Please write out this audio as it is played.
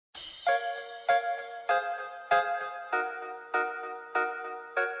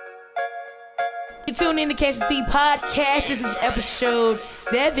You're tuned in to Catch the Tea Podcast. This is episode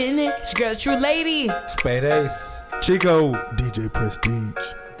 7. It's your girl, A Tru Lady. Spade Ace. Chico. DJ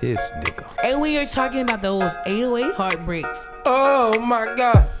Presstige. This nigga. And we are talking about those 808 heartbreaks. Oh my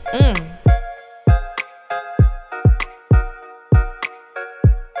God.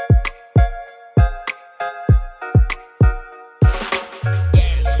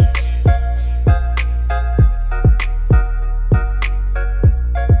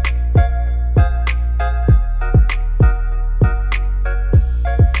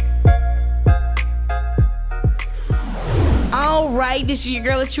 This is your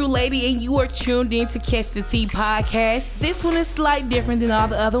girl, A Tru Lady, and you are tuned in to Catch the Tea Podcast. This one is slightly different than all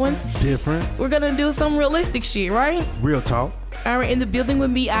the other ones. Different. We're gonna do some realistic shit, right? Real talk. All right, in the building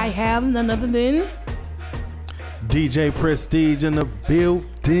with me, I have none other than DJ Presstige in the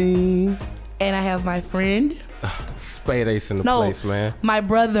building. and I have my friend. Spade Ace in the place, man. My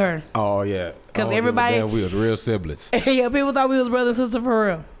brother. Oh, yeah. Because everybody. We was real siblings. Yeah, people thought we was brother and sister for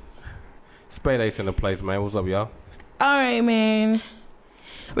real. Spade Ace in the place, man. What's up, y'all? All right, man.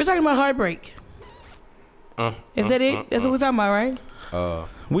 We're talking about heartbreak. Is that it? That's what we're talking about, right?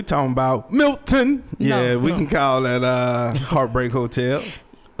 We talking about Milton. No, we no. can call that Heartbreak Hotel.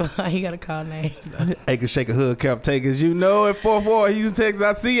 You gotta call names. Acre Shaker Hood Cap Takers. You know at 4-4 Houston, Texas.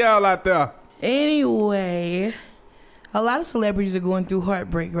 I see y'all out there. Anyway, a lot of celebrities are going through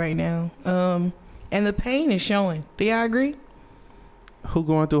heartbreak right now. And the pain is showing. Do y'all agree? Who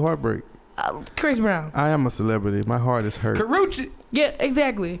going through heartbreak? Chris Brown. I am a celebrity. My heart is hurt. Karuchi. Yeah,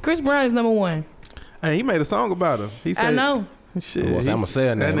 exactly. Chris Brown is number one. Hey, he made a song about her. He said, I know. Shit. Well, I'ma say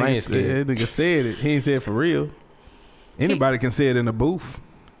her name. I ain't scared. That nigga said it. He ain't said it for real. Anybody can say it in the booth.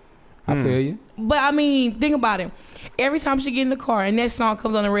 I feel you. But I mean, think about it. Every time she get in the car and that song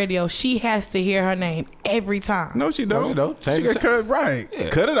comes on the radio, she has to hear her name every time. No, she don't. No, she don't. Change She the got cut right. Yeah.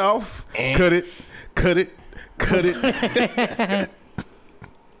 Cut it off. Cut it. Cut it. Cut it.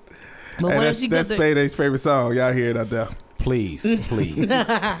 But Hey, what if that's she that's goes Spade Ace's favorite song. Y'all hear it out there. Please.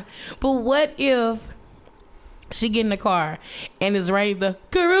 But what if she get in the car and is right the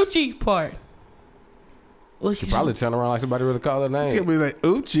Karuchi part? Well, She probably turn around like somebody really call her She'll name. be like,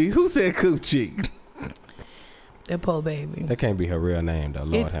 Uchi. Who said Coochie? that poor baby. That can't be her real name, though.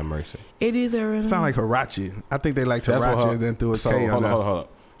 Lord have mercy. It is a real Sound like Hirachi. I think they like That's what Hirachi and then threw a so, K on hold that. on.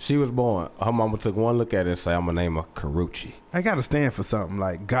 She was born. Her mama took one look at it and say, I'm going to name her Karuchi. I gotta stand for something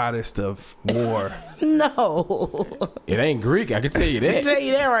like goddess of war. No. It ain't Greek. I can tell you I that. tell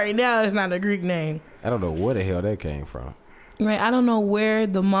you that right now, it's not a Greek name. I don't know where the hell that came from. Right, I don't know where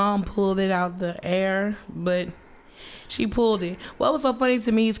the mom pulled it out the air, but she pulled it. What was so funny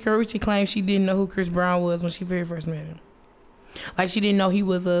to me is Karuchi claimed she didn't know who Chris Brown was when she very first met him. Like she didn't know he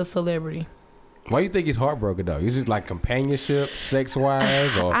was a celebrity. Why you think he's heartbroken, though? Is it like companionship,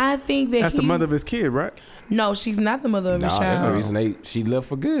 sex-wise? Or I think that That's the mother of his kid, right? No, she's not the mother of his Nah, that's the child. reason she left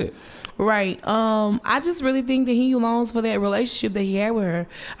for good. Right. I just really think that he longs for that relationship that he had with her.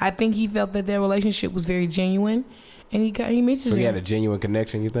 I think he felt that their relationship was very genuine, and he misses So he it. had a genuine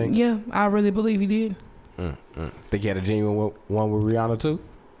connection, you think? Yeah, I really believe he did. Think he had a genuine one with Rihanna, too?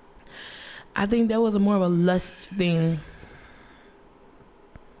 I think that was more of a lust thing.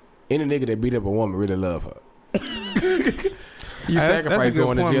 Any nigga that beat up a woman really love her. You That's a sacrifice good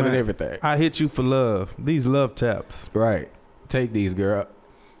going to point, jail man. and everything. I hit you for love. These love taps. Right. Take these, girl.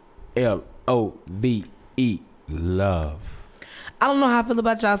 LOVE. Love. I don't know how I feel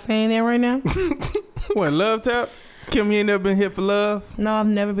about y'all saying that right now. What, love tap? Kim, you ain't never been hit for love? No, I've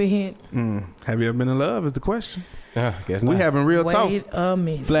never been hit. Have you ever been in love is the question. Guess We not. having real talk. Wait a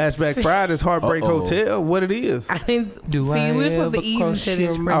minute. Flashback Fridays, Heartbreak Uh-oh. Hotel, what it is. I didn't Do see. I We're supposed to ever ease cross into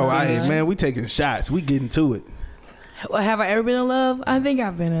this. your Oh, Prestige. man, we taking shots. We getting to it. Have I ever been in love? I think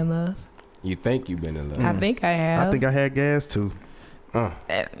I've been in love. You think you've been in love. I think I have. I think I had gas too.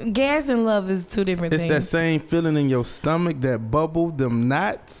 Gas and love is two different It's things. that same feeling in your stomach, that bubble, them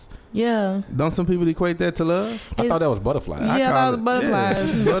knots. Yeah. Don't some people equate that to love? I thought that was butterfly. Yeah. I thought it was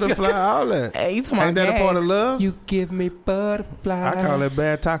butterflies. Yeah, butterfly, all that. Hey, you talking Ain't about that a part of gas. love? You give me butterflies. I call it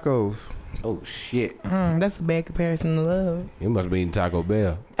bad tacos. Oh, shit. That's a bad comparison to love. You must be eating Taco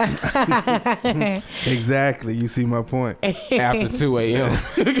Bell Exactly. You see my point. after 2 a.m.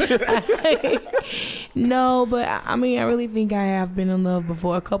 No, but I mean, I really think I have been in love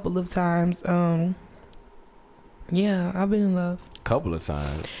before a couple of times. Yeah, I've been in love. Couple of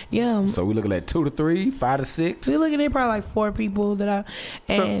times. Yeah. So we looking at 2 to 3, 5 to 6. We're looking at probably like 4 people that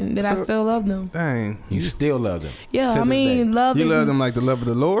I still love them. Dang. You still love them. Yeah, to I this mean, day. love You is... love them like the love of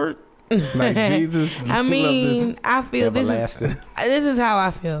the Lord? Like Jesus? I love mean, this. I feel this Everlasting. is how I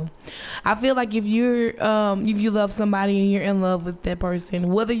feel. I feel like if you love somebody and you're in love with that person,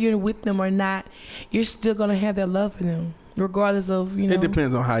 whether you're with them or not, you're still gonna have that love for them, regardless of It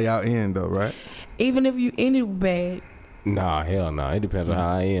depends on how y'all end, though, right? Even if you ended bad. Nah, hell no. It depends on how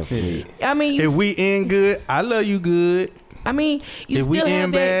I am for me. I mean, if we end good, I love you good. I mean, you if still we have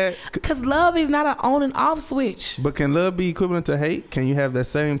end that, bad, because love is not an on and off switch. But can love be equivalent to hate? Can you have that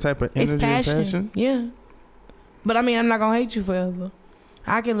same type of energy It's passion. and passion? Yeah. But I mean, I'm not gonna hate you forever.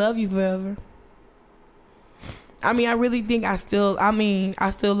 I can love you forever. I mean, I really think I still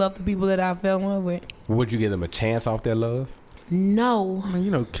love the people that I fell in love with. Would you give them a chance off their love? No. I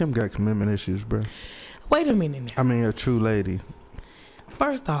mean, Kim got commitment issues, bro. Wait a minute now. I mean, a true lady.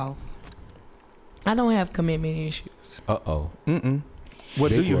 First off, I don't have commitment issues. Uh-oh. What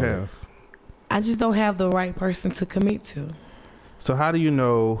Big do you word. have? I just don't have the right person to commit to. So how do you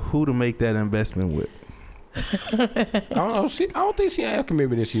know who to make that investment with? I don't know. I don't think she have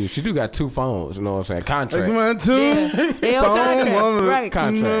commitment issues. She do got 2 phones. You know what I'm saying? Contract. Like, one, two. Yeah, they on contract. Right.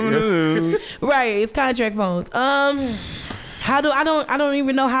 Contract. Right. It's contract phones. I don't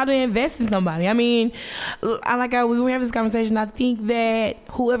even know how to invest in somebody. I mean, we were having this conversation. I think that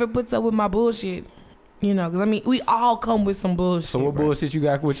whoever puts up with my bullshit, because I mean, we all come with some bullshit. So what bullshit you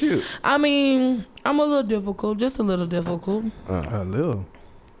got with you? I mean, I'm a little difficult, just a little difficult. A little.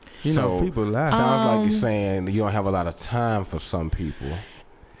 People lie. Sounds like you're saying you don't have a lot of time for some people.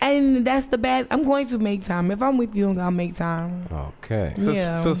 And that's the bad. I'm going to make time. If I'm with you, I'm gonna make time. Okay.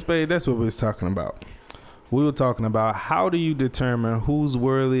 So Spade, that's what we was talking about. We were talking about how do you determine who's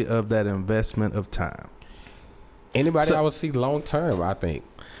worthy of that investment of time? Anybody I would see long term, I think.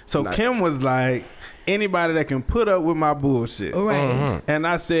 So Kim was like, anybody that can put up with my bullshit. Right. Mm-hmm. And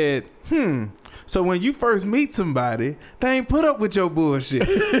I said, so when you first meet somebody, they ain't put up with your bullshit.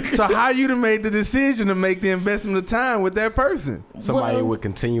 So how you done made the decision to make the investment of time with that person? Somebody with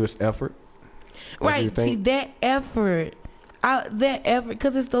continuous effort. Right. See, that effort,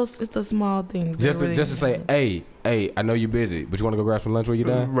 because it's the small things. Just to say, hey, I know you're busy, but you want to go grab some lunch when you're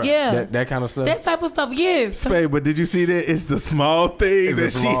done? Right. Yeah. That kind of stuff? That type of stuff, yes. Spade, but did you see that? It's the small things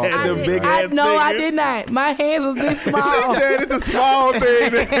that she had the big ass No, I fingers. did not. My hands was this small. She said it's a small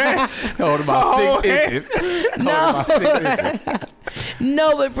thing. Hold about 6 inches. No. Hold about 6 inches.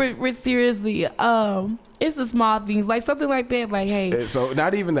 No, but seriously, it's the small things, like something like that. Like, hey, So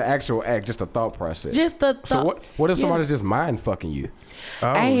not even the actual act, just the thought process. just the thought. So what if somebody's just mind fucking you?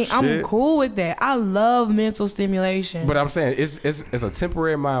 I'm cool with that. I love mental stimulation. But I'm saying it's a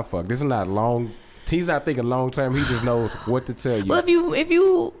temporary mind fuck. This is not long. He's not thinking long term. He just knows what to tell you. Well, if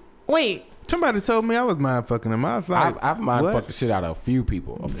you wait. Somebody told me I was mind fucking him. I was like, I've mind fucked the shit out of a few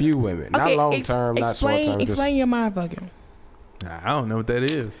people, a few women, not long term, not short term. Explain your mind fucking. I don't know what that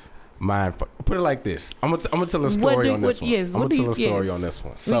is. Mind fuck. Put it like this. I'm gonna tell a story on this one. Yes, I'm gonna tell a story on this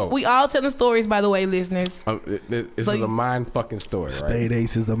one. So we all telling stories, by the way, listeners. this is a mind fucking story, right? Spade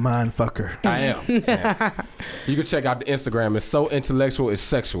Ace is a mind fucker. I am. You can check out the Instagram. It's so intellectual, it's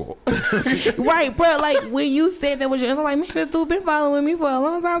sexual. Right, bro. Like when you said that was your, I'm like, man, this dude been following me for a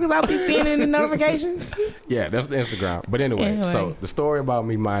long time because I'll be seeing it in the notifications. Yeah, that's the Instagram. But anyway, so the story about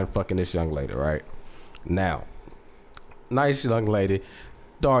me mind fucking this young lady, right? Now, nice young lady,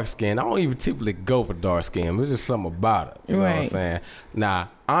 dark skin. I don't even typically go for dark skin. There's just something about her. You know what I'm saying? Now,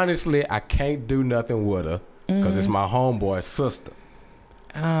 honestly, I can't do nothing with her because it's my homeboy's sister.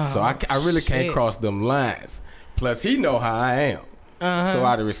 So I really can't cross them lines. Plus, he know how I am. So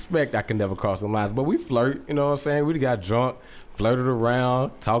out of respect, I can never cross them lines. But we flirt, you know what I'm saying? We got drunk, flirted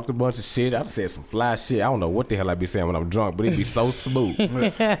around, talked a bunch of shit. I said some fly shit. I don't know what the hell I be saying when I'm drunk, but it be so smooth.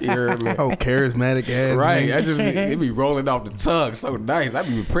 You heard me? Oh, charismatic ass. Right. Nigga. It be rolling off the tongue so nice. I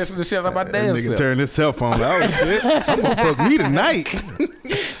be pressing the shit out of my damn nigga self. turn his cell phone. Oh shit! I'm gonna fuck me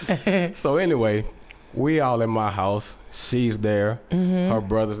tonight. So anyway, we all in my house. She's there. Her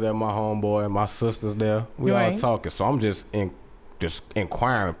brother's there. My homeboy and my sister's there. We all talking. So I'm just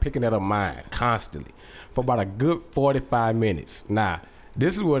inquiring, picking at her mind constantly for about a good 45 minutes. Now,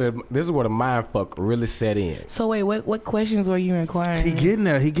 this is where the mind fuck really set in. So wait, what questions were you inquiring? He getting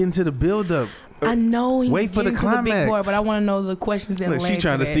there. He getting to the build up. I know he's Wait for the getting to the big climax. part, but I want to know the questions that Look, led she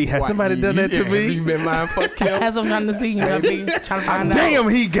trying to that. see has somebody done that to me. You been mind fuck Kim? That's what I'm trying to see. You know, trying to find out. Damn,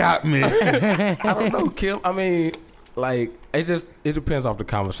 he got me. I don't know, Kim. I mean, like it depends off the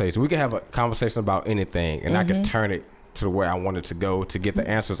conversation. We can have a conversation about anything, and I can turn it to where I want it to go to get the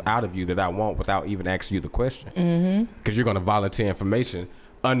answers out of you that I want without even asking you the question. Because you're going to volunteer information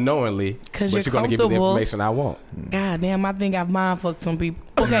unknowingly, but you're going to give me the information I want. God damn, I think I've mind fucked some people.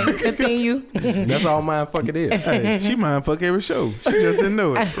 Okay, continue. That's all mind fuck it is. Hey, she mind fuck every show. She just didn't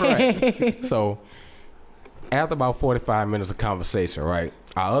know it. Right. So after about 45 minutes of conversation, right,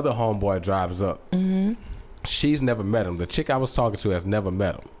 Our other homeboy drives up. Mm-hmm. She's never met him. The chick I was talking to has never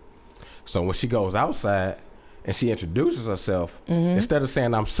met him. So when she goes outside and she introduces herself, instead of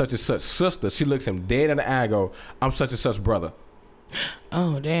saying I'm such and such sister, she looks him dead in the eye and go, I'm such and such brother.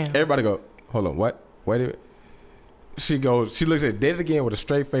 Oh, damn. Everybody go, hold on, what? Wait a minute. She looks at dead again with a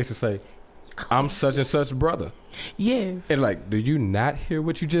straight face and say, I'm such and such brother. Yes. And like, do you not hear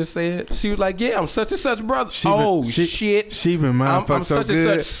what you just said? She was like, yeah, I'm such and such brother. Shit. She been mind fucked so such good.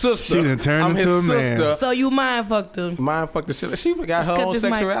 And such sister. She done turned into a man. Sister. So you mind fucked her. Mind fucked the shit. She forgot her own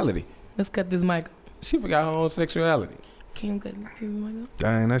sexuality. Let's cut this mic. She forgot her own sexuality. Can you cut this mic off?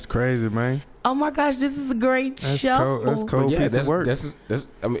 Dang, that's crazy, man. Oh my gosh, this is a great show. That's cold piece of work.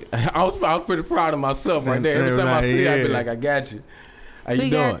 I mean, I was pretty proud of myself right there. Every time I see her, I be like, I got you. How you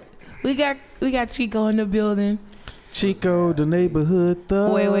doing? We got Chico in the building. Chico, the neighborhood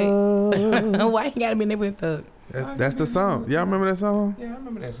thug. Wait. Why you gotta be neighborhood thug? That's the song. Y'all remember that song? Yeah, I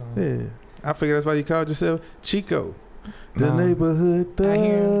remember that song. Yeah. I figured that's why you called yourself Chico, the neighborhood thug.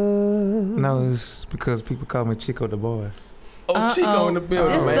 No, it's because people call me Chico the boy. Chico in the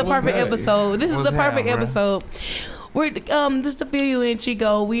building. This is the perfect episode. This is the perfect bro? episode. We're just to fill you in,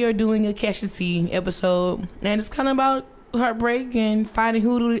 Chico. We are doing a casualty episode, and it's kind of about heartbreak and finding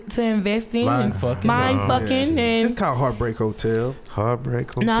who to invest in. Mind fucking. And it's called Heartbreak Hotel.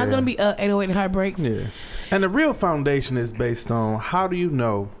 Heartbreak Hotel. No, it's gonna be 808 Heartbreaks. Yeah, and the real foundation is based on how do you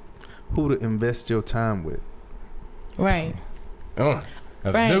know who to invest your time with. Right.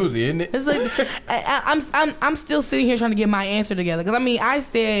 That's doozy, isn't it? It's like I'm still sitting here trying to get my answer together. Because I mean, I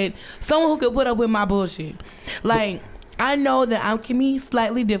said someone who could put up with my bullshit. Like, I know that I can be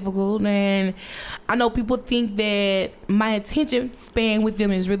slightly difficult, and I know people think that my attention span with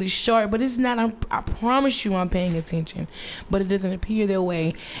them is really short, but it's not. I promise you, I'm paying attention, but it doesn't appear that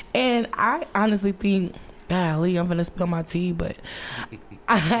way. And I honestly think, golly, I'm gonna spill my tea, but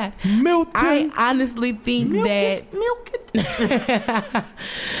I honestly think that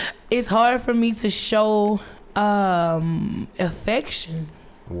it's hard for me to show affection.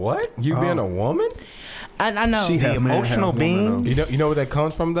 What? You being a woman? I know. She the emotional being. You know where that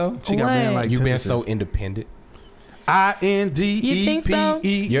comes from though? She got man like you being so independent. INDEPE. You think so?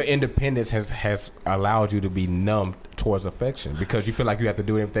 Your independence has allowed you to be numb towards affection because you feel like you have to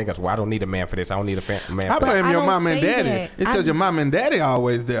do everything else. Well, I don't need a man for this. I don't need a man for that. I blame your mom and daddy. That. It's because your mom and daddy are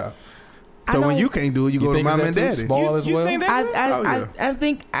always there. So when you can't do it, you go to mom and daddy. Spoil as well. I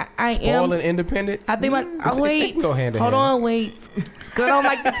think I am spoil and independent. I think wait. Go hand in Hold hand. on, wait. Cause I don't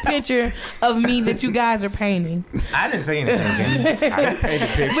like this picture of me that you guys are painting. I didn't say anything. I didn't paint a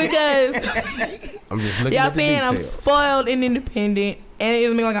picture. Because I'm just looking y'all at the saying I'm details. spoiled and independent, and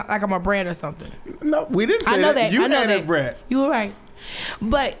it means like I'm a brat or something. No, we didn't say I know that. You I know had that. a brat. You were right.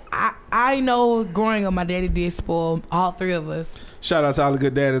 But I know growing up, my daddy did spoil all three of us. Shout out to all the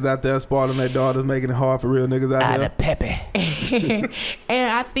good daddies out there spoiling their daughters, making it hard for real niggas out there. Pepe.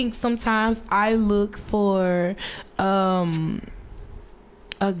 And I think sometimes I look for a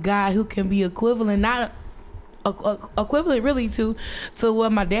guy who can be equivalent, not equivalent really to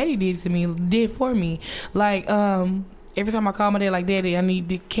what my daddy did for me. Like every time I call my dad, like, Daddy,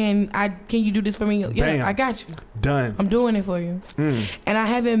 can you do this for me? Yeah, Bam. I got you. Done. I'm doing it for you. And I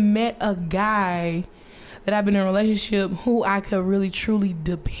haven't met a guy that I've been in a relationship who I could really truly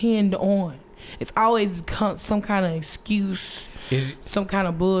depend on. It's always some kind of excuse, some kind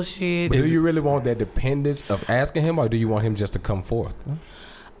of bullshit. Do you really want that dependence of asking him, or do you want him just to come forth?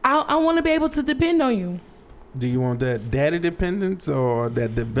 I want to be able to depend on you. Do you want that daddy dependence or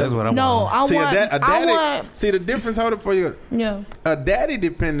that development? That's what I'm No, I see, want. a daddy, I want. see the difference. Hold it for you. Yeah. A daddy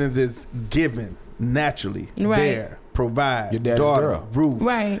dependence is given naturally. Right. There, provide, Your daddy's daughter, girl. roof.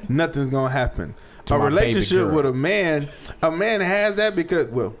 Right. Nothing's gonna happen. To A my baby relationship girl. with a man has that because,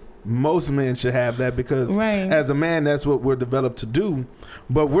 well, most men should have that because Right. as a man, that's what we're developed to do.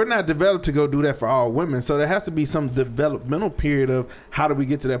 But we're not developed to go do that for all women. So there has to be some developmental period of how do we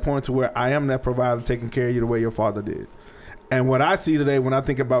get to that point to where I am that provider taking care of you the way your father did. And what I see today when I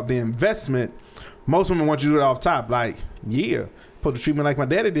think about the investment, most women want you to do it off top. Like, yeah, supposed to treat me like my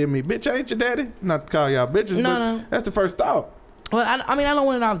daddy did me. Bitch, I ain't your daddy. Not to call y'all bitches, No. that's the first thought. Well, I mean, I don't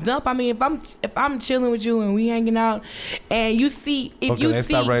want it off dump. I mean, if I'm chilling with you and we hanging out, and you see, Let's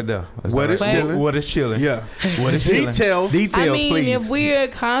stop right there. What is chilling? What is chilling? Yeah. What is chilling? Details. I mean, please. if we're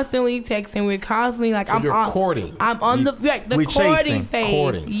constantly texting, we're constantly like, So I'm you're on courting. I'm on the we courting chasing. phase.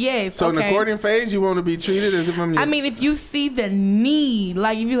 Courting. Yes. So okay. in the courting phase, you want to be treated as if I'm your... I mean, if you see the need,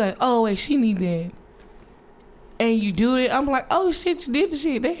 like if you're like, oh wait, she need that, and you do it, I'm like, oh shit, you did the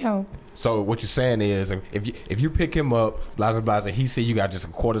shit, damn. So what you're saying is, if you pick him up, blah blah blah, and he see you got just a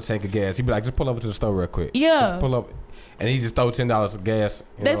quarter tank of gas, he be like, just pull over to the store real quick. Yeah. Just pull up, and he just throw $10 of gas.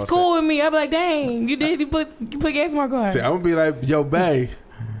 That's cool with me. I be like, dang, you put gas in my car. See, I'm gonna be like, yo, babe,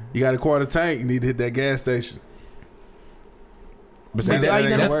 you got a quarter tank. You need to hit that gas station. But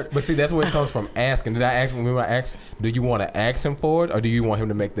see, that's where it comes from asking. Did I ask him? Remember I asked, do you want to ask him for it, or do you want him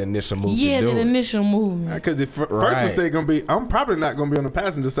to make the initial move? Yeah, the initial move. Because the first mistake gonna be, I'm probably not gonna be on the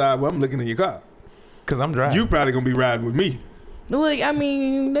passenger side while I'm looking in your car. Because I'm driving. You probably gonna be riding with me. Well, I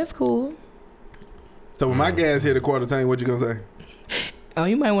mean, that's cool. So when my gas hit a quarter tank, what you gonna say? Oh,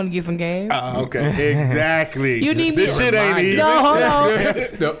 you might want to get some gas. Okay, exactly. You need me. This shit ain't easy. No, hold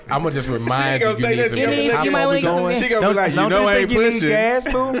on. No, I'm gonna just remind you. You might want to get some gas. She gonna be like, you know, I ain't pushing.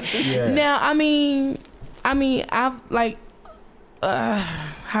 Gas, boo? Yeah. Now, I mean, I've like,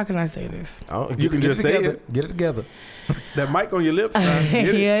 how can I say this? You can just say it. Get it together. That mic on your lips.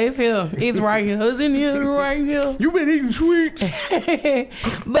 Yeah, it's here. It's right here. It's in here, right here. You been eating sweets.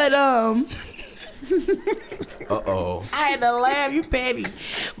 But I had to laugh. You petty.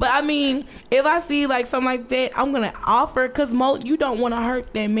 But I mean, if I see like something like that, I'm gonna offer, because you don't want to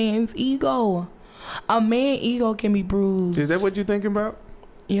hurt that man's ego. A man's ego can be bruised. Is that what you thinking about?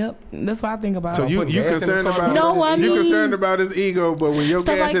 Yep, that's what I think about. So you concerned about? No, I mean, you concerned about his ego, but when your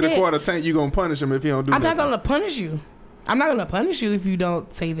gas like hit a quarter tank, you gonna punish him if he don't do. I'm not gonna punish you. I'm not gonna punish you if you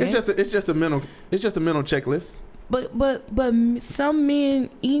don't say that. It's just a mental checklist. But some men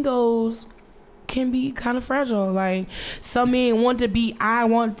egos can be kind of fragile. Like some men want to be, I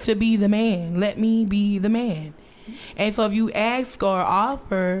want to be the man. Let me be the man. And so if you ask or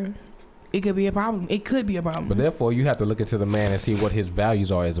offer, it could be a problem. It could be a problem. But therefore, you have to look into the man and see what his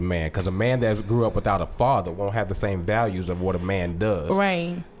values are as a man. Because a man that grew up without a father won't have the same values of what a man does.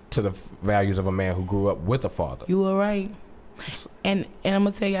 Right. To the values of a man who grew up with a father. You were right. And I'm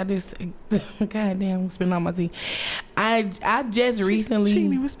gonna tell y'all this. God damn, I'm spitting on my tea. I just recently. She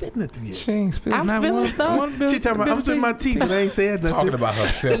ain't even spitting nothing yet. She ain't spitting. I'm spilling stuff. She talking about I'm spitting my tea, but I ain't saying nothing. Talking about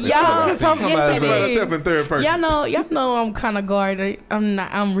herself. Y'all talking about herself in third person. Y'all know I'm kind of guarded.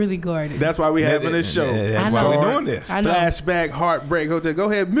 I'm really guarded. That's why we having this show. That's why we doing this. Flashback, Heartbreak Hotel.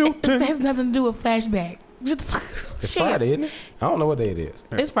 Go ahead, Milton. It has nothing to do with flashback. It's Friday, isn't it? I don't know what day it is.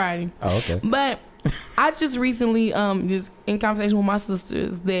 It's Friday. Oh, okay. But I just recently, just in conversation with my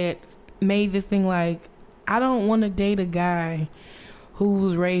sisters, that made this thing like, I don't want to date a guy who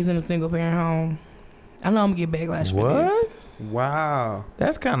was raised in a single parent home. I know I'm gonna get backlash for this. Wow,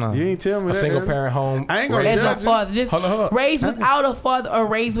 that's kind of. You ain't tell me a that, single parent home. I ain't gonna as judge a father, just hold on. raised without a father or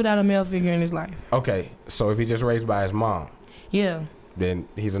raised without a male figure in his life. Okay, so if he's just raised by his mom, yeah, then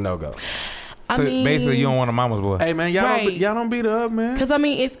he's a no-go. So basically, you don't want a mama's boy. Hey man, y'all don't beat her up, man. Because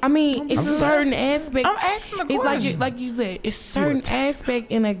it's certain aspects. I'm asking a question. It's like you said, it's certain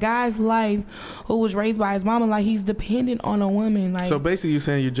aspect in a guy's life who was raised by his mama, like he's dependent on a woman. Like, so basically, you're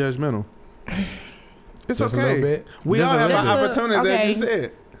saying you're judgmental. It's just okay. A little bit. We all have an opportunity, as you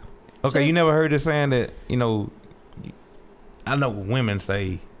said. Okay, you never heard the saying that, I know women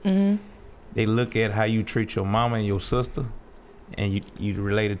say they look at how you treat your mama and your sister, and you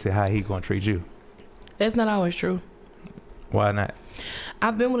relate it to how he gonna treat you. That's not always true. Why not?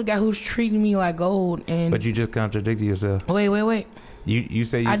 I've been with a guy who's treating me like gold, and but you just contradicted yourself. Wait. You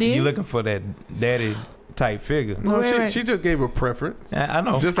say you looking for that daddy type figure. No, she just gave a preference. I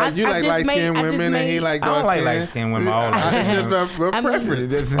know. Just like you like light skinned women and he like dark skinned. I don't like light skinned women.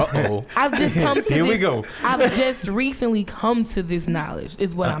 It's just a preference. I've just come to Here this. we go. I've just recently come to this knowledge,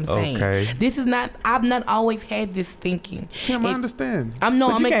 is what I'm saying. Okay. This is not, I've not always had this thinking. Kim, I understand. I'm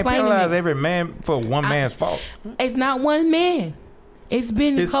explaining can't penalize it. every man for one man's fault. It's not one man. It's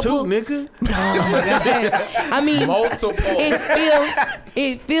been a couple. It's two, nigga. Oh my God. I mean, multiple.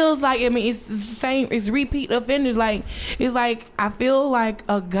 It feels like, it's the same. It's repeat offenders. Like, it's like, I feel like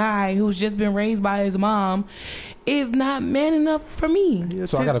a guy who's just been raised by his mom is not man enough for me.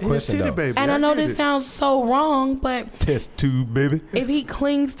 So I got a question though. Baby. And I know this sounds so wrong, but test tube, baby. If he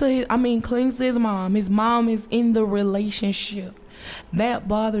clings to his mom is in the relationship. That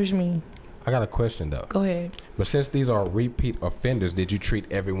bothers me. I got a question though. Go ahead. But since these are repeat offenders, did you treat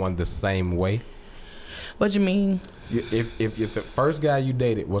everyone the same way? What you mean? If the first guy you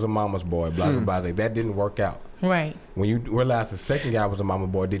dated was a mama's boy, blah blah blah, that didn't work out. Right. When you realized the second guy was a mama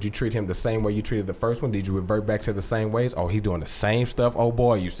boy, did you treat him the same way you treated the first one? Did you revert back to the same ways? Oh, he's doing the same stuff old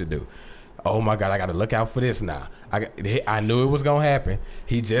boy used to do. Oh my God, I got to look out for this now. I knew it was gonna happen.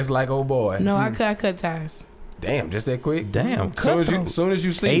 He just like old boy. No, I cut ties. Damn, just that quick. Damn. Soon as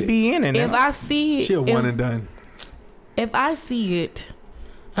you see ABN in there. If I see it, she a one and done. If I see it,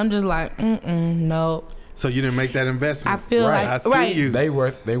 I'm just like, no. So you didn't make that investment. I feel like I see you. They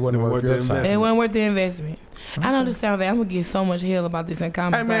weren't worth your time. They weren't worth the investment. Okay. I know this sounds like I'm gonna get so much hell about this in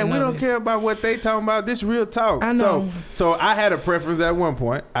comments. Hey man, we don't care about what they talking about. This real talk. I know. So I had a preference at one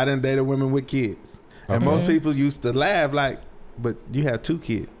point. I didn't date women with kids, and most people used to laugh like, "But you have 2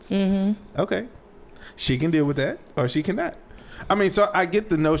 kids." Mm-hmm. Okay, she can deal with that, or she cannot. I mean, so I get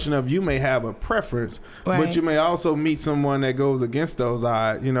the notion of you may have a preference, but you may also meet someone that goes against those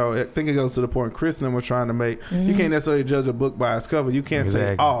odds. You know, I think it goes to the point Chris and them was trying to make. Mm-hmm. You can't necessarily judge a book by its cover. You can't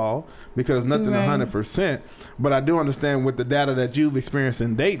say all because nothing 100%. But I do understand with the data that you've experienced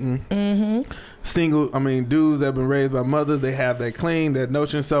in dating, dudes that have been raised by mothers, they have that clean, that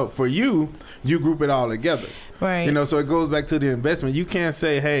notion. So for you group it all together. Right. You know, so it goes back to the investment. You can't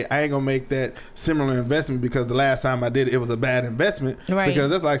say, hey, I ain't going to make that similar investment because the last time I did it, it was a bad investment. Right. Because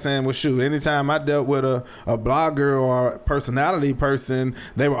that's like saying, well, shoot, anytime I dealt with a blogger or a personality person,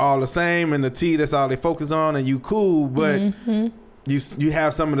 they were all the same and the T, that's all they focus on and you cool, but you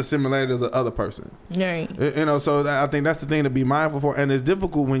have some of the similarities of the other person. Right. You know, so I think that's the thing to be mindful for. And it's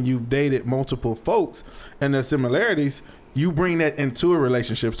difficult when you've dated multiple folks and the similarities, you bring that into a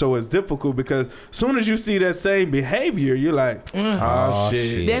relationship. So it's difficult because as soon as you see that same behavior, you're like, oh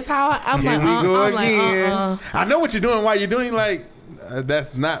shit. That's how I'm Here like, we go I'm again. like, I know what you're doing, why you're doing, like,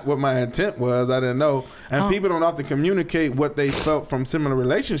 that's not what my intent was. I didn't know. And people don't often communicate what they felt from similar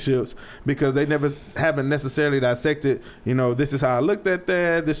relationships because they haven't necessarily dissected, you know, this is how I looked at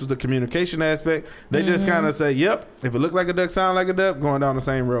that. This was the communication aspect. They just kind of say, yep, if it looked like a duck, sound like a duck, going down the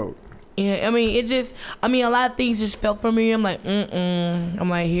same road. Yeah, a lot of things just felt for me. I'm like, I'm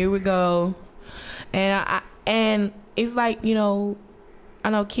like, here we go. And it's like, you know, I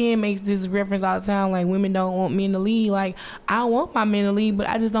know Ken makes this reference all the time, like women don't want men to lead. Like, I want my men to lead, but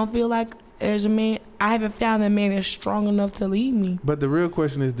I just don't feel like there's a man, I haven't found a man that's strong enough to lead me. But the real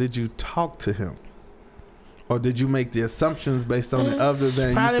question is, did you talk to him? Or did you make the assumptions based on it other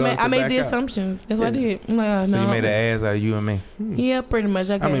than I made the assumptions. That's what I did. I'm like, so you made an ass out of you and me? Yeah, pretty much.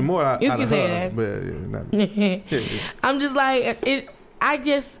 I mean, more out you of can say her, that. But, I'm just like, I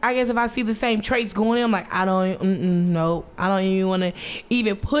guess if I see the same traits going in, I'm like, I don't even want to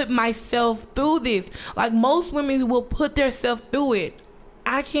even put myself through this. Like most women will put themselves through it.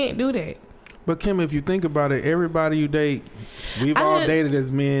 I can't do that. But Kim, if you think about it, everybody you date, we've all dated as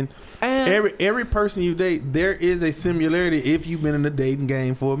men. Every person you date, there is a similarity if you've been in the dating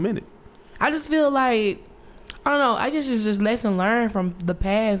game for a minute. I just feel like, I don't know, I guess it's just lesson learned from the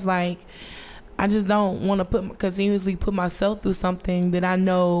past. Like, I just don't want to continuously put myself through something that I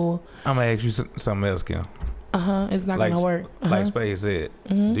know. I'm going to ask you something else, Kim. It's not going to work. Like Spade said,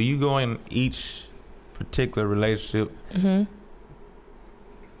 do you go in each particular relationship kind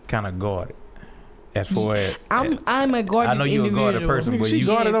of guarded? As far as I'm a guarded individual. I know you're a guarded person, but she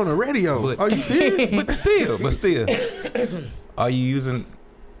guarded on the radio. Are you serious? but still, are you using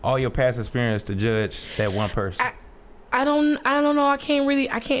all your past experience to judge that one person? I don't know. I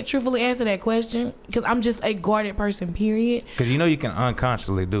can't truthfully answer that question because I'm just a guarded person, period. Because you know you can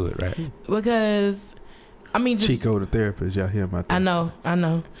unconsciously do it, right? Because just Chico, the therapist, y'all hear my thing. I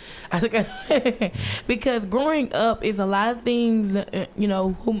know. I think because growing up is a lot of things. You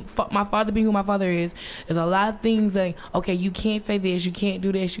know, my father being who my father is a lot of things like, okay, you can't say this, you can't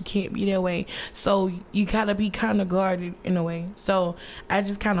do this, you can't be that way. So you gotta be kind of guarded in a way. So I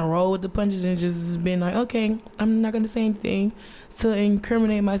just kind of roll with the punches and just been like, okay, I'm not gonna say anything to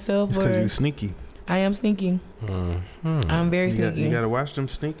incriminate myself. Because you're sneaky. I am sneaking. I'm very sneaky. You gotta watch them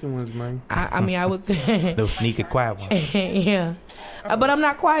sneaking ones, man. I would say those sneaky quiet ones. Yeah, but I'm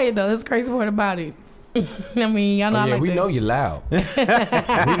not quiet though. That's the crazy part about it. I mean, y'all know. We know you're loud. We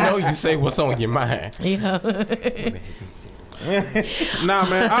know you say what's on your mind. Yeah. Nah,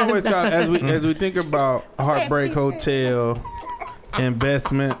 man. I always thought as we think about Heartbreak Hotel,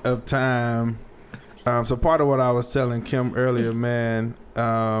 investment of time. So part of what I was telling Kim earlier, man.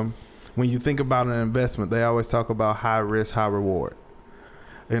 When you think about an investment, they always talk about high risk, high reward.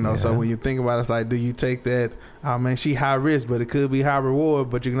 You know, so when you think about it, it's like, do you take that, oh man, she high risk, but it could be high reward,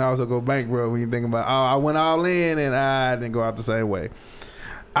 but you can also go bankrupt when you think about, I went all in and I didn't go out the same way.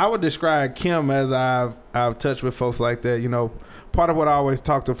 I would describe Kim as I've touched with folks like that. You know, part of what I always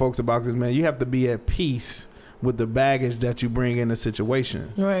talk to folks about is, man, you have to be at peace with the baggage that you bring into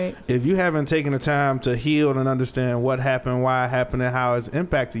situations. Right. If you haven't taken the time to heal and understand what happened, why it happened, and how it's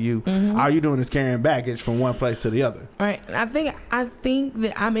impacted you, all you're doing is carrying baggage from one place to the other. Right. And I think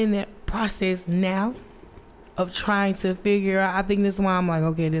that I'm in that process now of trying to figure out. I think this is why I'm like,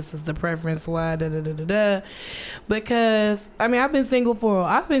 okay, this is the preference. Why? Because I've been single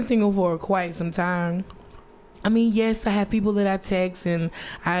for quite some time. I mean, yes, I have people that I text and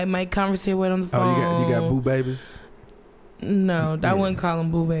I might conversate with on the phone. Oh, you got boo babies? No, I wouldn't call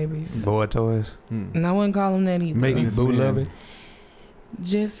them boo babies. Boy toys. And I wouldn't call them that either. Maintenance Boo man. loving.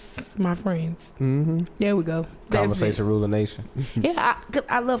 Just my friends. Mm-hmm. There we go. That's Conversation rule the nation. Yeah,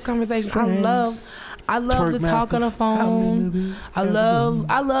 I love conversation. Friends. I love the talk on the phone.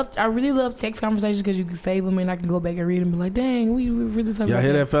 I really love text conversations because you can save them and I can go back and read them and be like, dang, we really talking Y'all about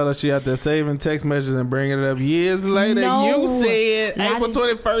hear that fella? She out there saving text messages and bringing it up years later. No. You said Not April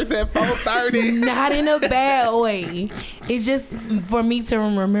 21st at 4:30. Not in a bad way. It's just for me to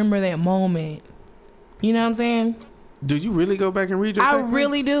remember that moment. You know what I'm saying? Do you really go back and read your I text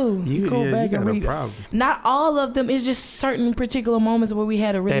really do. You go back you got and a read it. problem. Not all of them. It's just certain particular moments where we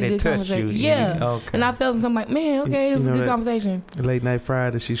had a really That it good touched conversation. you. Yeah. Okay. And I felt something like, man, okay, it was You a know good that- conversation. Late night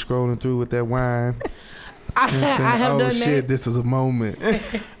Friday, she's scrolling through with that wine. I And saying, have oh done shit, that. this was a moment.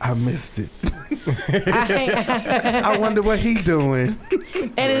 I missed it. I I wonder what he doing.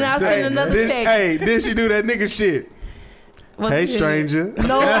 and then I send another text. Hey, did she do that nigga shit? What's Hey, good? stranger.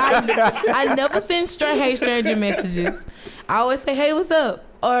 No, I never send hey stranger messages. I always say, hey, what's up?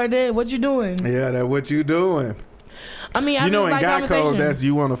 Or then, what you doing? Yeah, that what you doing? I mean, I You know, just in like guy conversation. code, that's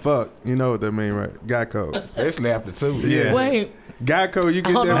you want to fuck. You know what that mean, right? Guy code. Especially after 2. Yeah. Wait, Guy code, you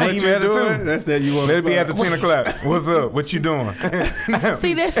get Hold that on. what Ain't you mad at doing? two. That's that you want Let to it be fuck. after 10 o'clock. What's up? What you doing?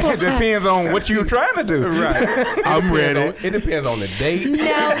 see, that's what Depends on what you trying to do. Right. I'm ready. It depends on the date,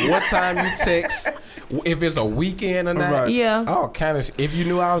 No. what time you text, if it's a weekend or not. Right. Yeah. All kind of. If you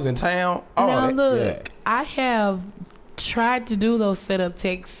knew I was in town. Now that, look, yeah. I have tried to do those setup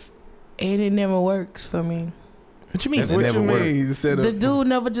texts, and it never works for me. What you mean? Does it What never you work? mean? You said The dude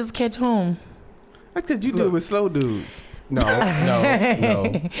never just catch home. That's because you do it with slow dudes. No.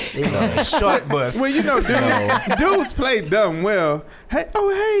 Short bus. Well, you know, dudes play dumb well. Hey,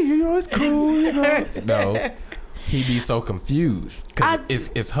 you know, it's cool. You know. No. He be so confused because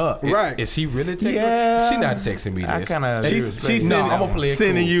it's her. Right. Is she really texting? Yeah. She not texting me this. I kinda She's No, sending, I'ma play it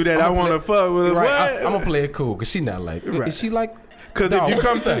sending cool. you that I I'ma want to fuck with her. Right. What? I'm gonna play it cool because she not like. Right. Is she like? Because No, if you what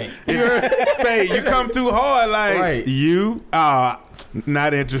come you to think? Spade, you come too hard, like Right. you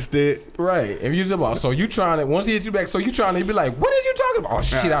not interested. Right. If you just so you trying to once he hit you back, so you trying to be like, what is you talking about? Oh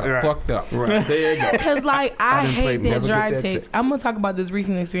shit, I done Right. fucked up. Right. There you go. Cause like I done hate played that never dry get that text. I'm gonna talk about this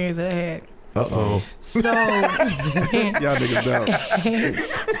recent experience that I had. Uh-oh. So, Y'all niggas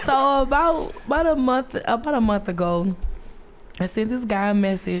dumb. so about a month ago, I sent this guy a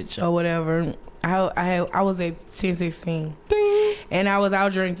message or whatever. I was at 1016, and I was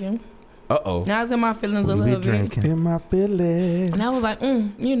out drinking. And I was in my feelings a little bit. In my feelings. And I was like,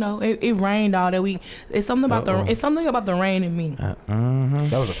 you know, it rained all that week. It's something about the rain in me.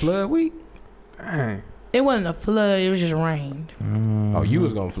 That was a flood week. Dang. It wasn't a flood. It was just rained. Oh, you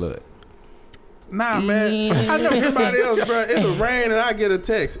was gonna flood. Nah, man. Yeah. I know somebody else, bro. It's rain and I get a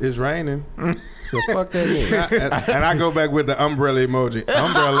text. It's raining. So fuck that mean. And I go back with the umbrella emoji.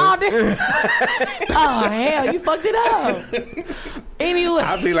 Umbrella. Oh, hell, you fucked it up. Anyway.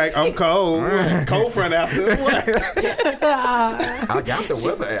 I be like, I'm cold. Cold front after. What? I got the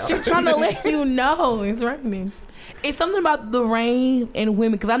weather out. She's trying to let you know it's raining. It's something about the rain and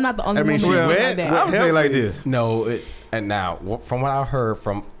women, because I'm not the only I mean, one she who feels wet. like that. I would say like this. No, and now from what I heard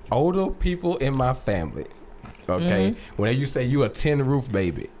from older people in my family, okay, when you say you a tin roof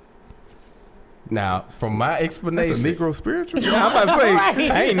baby. Now, from my explanation, That's a Negro spiritual. Yeah, I'm about to say,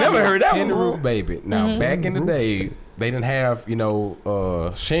 Right. I ain't never heard that tin one. roof baby. Now, back in the day, they didn't have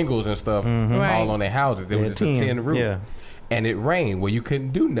shingles and stuff Right. all on their houses. It was just a tin roof. Yeah. And it rained where you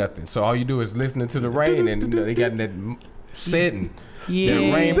couldn't do nothing. So all you do is listening to the rain, and they got that setting. Yeah.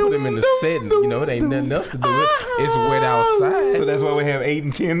 That rain put them in the setting. You know, it ain't nothing else to do with. It's wet outside. So that's why we have 8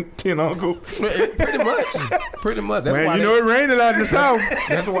 and 10 uncles. Pretty much. That's Man, why you know it raining out in the south.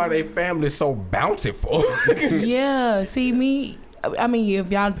 that's why they family's so bountiful. Yeah, see me. I mean,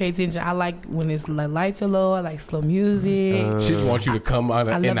 if y'all pay attention, I like when it's like lights are low. I like slow music. She just wants you to come out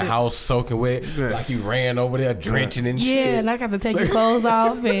I in the love it. house soaking wet, like you ran over there drenching and Yeah, shit. and I got to take your clothes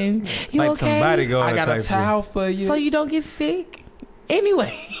off, and you Like okay? somebody go. I got a towel for you. So you don't get sick.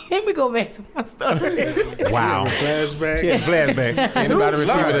 Anyway, let me go back to my story. Wow. Flashback. Yeah, flashback. Anybody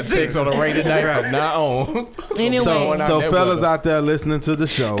receiving a text on a rainy night from now on. Anyway, So that fellas weather. out there listening to the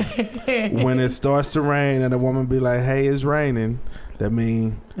show, when it starts to rain and a woman be like, "Hey, it's raining," that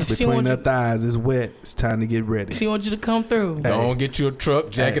means between want her you- thighs it's wet. It's time to get ready. she wants you to come through. Don't get you a truck,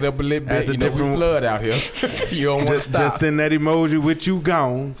 jack it up a little That's bit. a You know we different- flood out here. You don't want to Just stop. send that emoji with you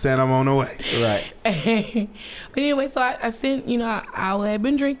gone, saying I'm on the way. Right. But anyway, so I sent, I had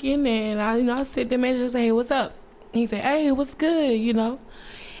been drinking, and I sent the message and say, "Hey, what's up?" He said, "Hey, what's good?"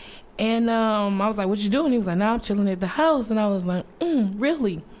 And I was like, "What you doing?" He was like, "Nah, I'm chilling at the house." And I was like,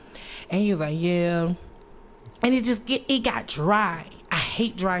 "Really?" And he was like, "Yeah, And it got dry. I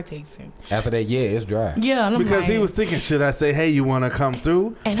hate dry texting. After that, yeah, it's dry. Yeah, and I'm because like, he was thinking, should I say, hey, you want to come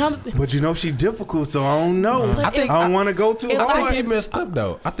through? And but you know she difficult, so I don't know. But I don't want to go too hard. I think he messed up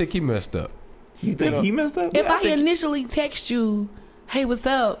though. I think he messed up. You think he messed up? If I initially text you, hey, what's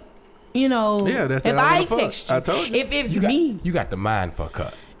up? You know, Yeah, that's that if I fuck. text you, I told you. if it's me, You got the mind fuck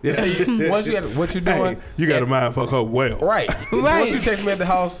up. Yeah. Once you got what you doing, Hey, you got to mind fuck up well. right? Right. Once you text me at the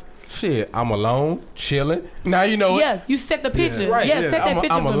house, shit, I'm alone, chilling. Now you know. yeah, you set the picture. Right. Yeah, set that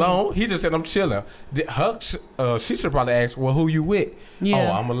picture I'm for alone. He just said I'm chilling. She should probably ask, well, who you with? Yeah.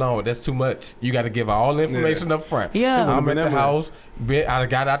 Oh, I'm alone. That's too much. You got to give her all the information up front. Yeah. I'm at the house. I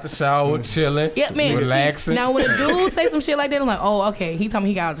got out the shower, chilling, Yeah, man. relaxing. Now when a dude say some shit like that, I'm like, oh, okay. He told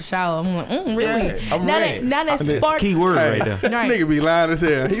me he got out the shower. I'm like, really? Yeah, I'm now ready. that sparks. Key word right there. Right. Nigga be lying as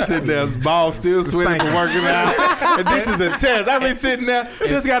hell. He sitting there, his balls still sweating from working out. And this is the test. I be sitting there,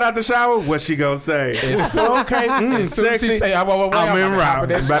 just got out the shower. What she gonna say? Okay, As soon as she sexy. say, I'm in route.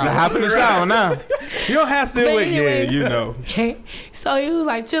 About to hop in the shower now. Your hair still But wet. anyway. Yeah, you know. So he was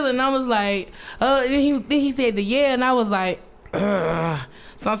like chilling. And I was like, then he said the yeah, and I was like, ugh.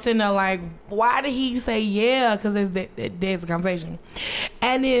 So I'm sitting there like, why did he say yeah? Because there's the conversation.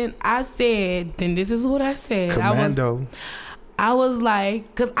 And then I said, then this is what I said. Commando. I was like,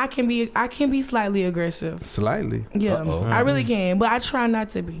 because I can be slightly aggressive. Slightly. Yeah, Uh-oh. I really can, but I try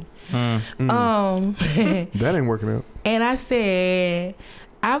not to be. That ain't working out. And I said,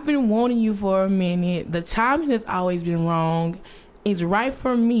 I've been wanting you for a minute. The timing has always been wrong. It's right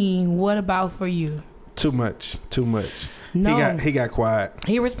for me. What about for you? Too much. No. He got quiet.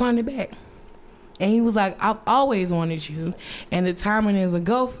 He responded back. And he was like, I've always wanted you. And the timing is a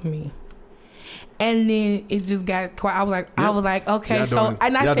go for me. And then it just got quiet. I was like, okay. Y'all So, doing,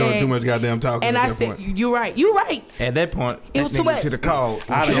 and I y'all said, doing too much goddamn talking. and at I that said, point. you're right. At that point, It was that too nigga much. should have called.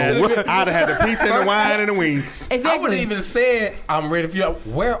 I'd have had the pizza and the wine and the wings. Exactly. I would have even said, I'm ready for you.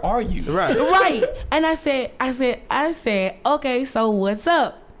 Where are you? Right. Right. And I said, okay, so what's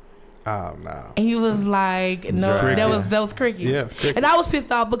up? Oh, no. And he was like, no, Crickets. that was crickets. Yeah, crickets. And I was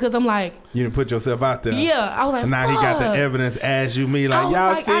pissed off because I'm like, You didn't put yourself out there. yeah. I was like, And now he got the fuck. evidence as you me. I Like, was y'all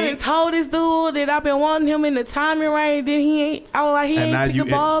like, see? I done told this dude that I've been wanting him in the timing right. Then he ain't. I was like, he And now ain't pick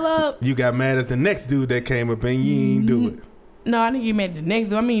the ball up. You got mad at the next dude that came up and you ain't do it. No, I didn't get mad at the next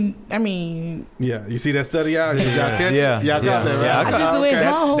dude. I mean, Yeah, you see that study, y'all? Did y'all catch it? Yeah, Y'all got that, right? yeah, I just went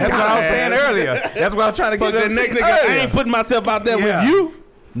home. That's what I was saying earlier. That's what I was trying to But get the next nigga, I ain't putting myself out there Yeah. with you,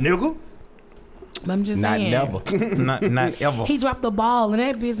 nigga. I'm just Not saying. never. not ever. He dropped the ball, and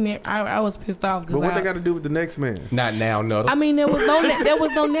that business, I was pissed off. But what they got to do with the next man? Not now, no. I mean, there was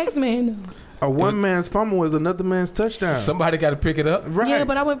no next man. A one man's fumble is another man's touchdown. Somebody got to pick it up. Right. Yeah,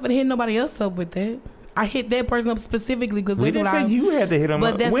 but I wasn't finna hit nobody else up with that. I hit that person up specifically because We that's didn't what say you had to hit him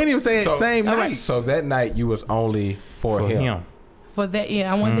But up. that's we ain't even saying So- same All night. right. So that night you was only for him. for that.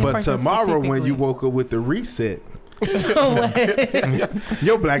 Yeah, I want that But person tomorrow when specifically. you woke up with the reset, What?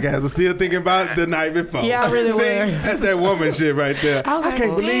 your black ass was still thinking about the night before. Yeah, I really See, was. That's that woman shit right there. I was like,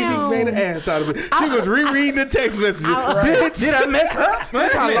 can't believe he damn. made an ass out of it. She was rereading the text messages. I- Did I mess up?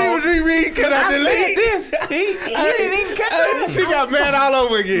 She was rereading. Could I delete this? He didn't even catch it. She got mad all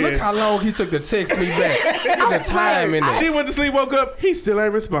over Look again. how long he took to text me back. Look the time in She there. went to sleep, woke up. He still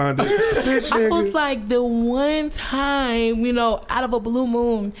ain't responded. Bitch, I was nigga. like the one time, out of a blue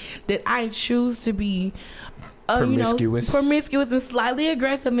moon that I choose to be Promiscuous. promiscuous and slightly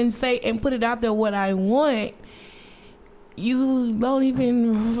aggressive and say and put it out there what I want. You don't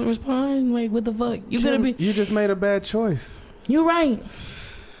even respond. Like, what the fuck? You gonna be? You just made a bad choice. You're right.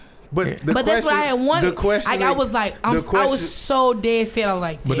 But That's what I had wanted. The question. Like, I was like, I was so dead set. I was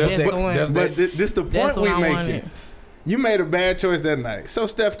like, But yeah, that's that's that- the one. that's But this the That's point we what I making. wanted. You made a bad choice that night. So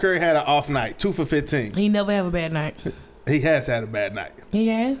Steph Curry had an off night, 2 for 15. He never have a bad night. He has had a bad night. He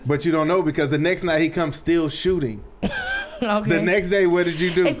has. But you don't know because the next night he comes still shooting. Okay. The next day, what did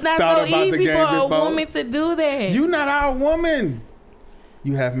you do? It's not Thought so about the easy game for a before? woman to do that. You not our woman.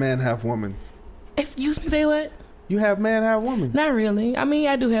 You have man, half woman. Excuse me, say what? You have man, half woman. Not really. I mean,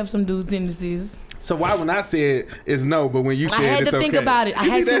 I do have some dude tendencies. So why when I said it's no, but when you said I had it's to think okay? about it. I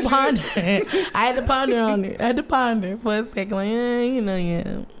You had see to that ponder. shit? I had to ponder on it. I had to ponder for a second. Like,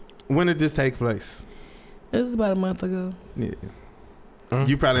 yeah. When did this take place? This was about a month ago. Yeah.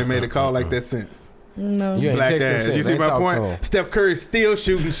 You probably made a call like that since. No. You ain't Black texted him ass. since. You see Ain't my talked to point? him. Steph Curry's still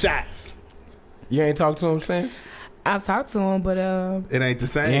shooting shots. You ain't talked to him since? I've talked to him, but It ain't the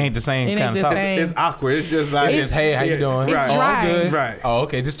same. It ain't the same It ain't kind of the talk. same. It's awkward. It's just like It's just, hey, how you doing? It's Right. dry. Oh, I'm good. Right. Oh,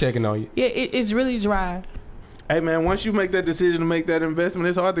 okay, just checking on you. yeah, it's really dry. Hey man, once you make that decision to make that investment,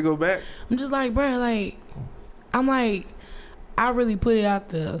 it's hard to go back. I'm just like, bro, like, I'm like, I really put it out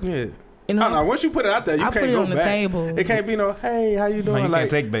there. Yeah. You know, no. Once you put it out there, you I can't put it go on the back. table. It can't be no, hey, how you No, doing? you like,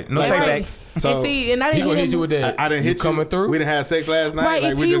 can't take back. No like, takebacks. So and see, and I He didn't gonna hit hit you with that. I didn't You hit you. coming through. We didn't have sex last night. Right,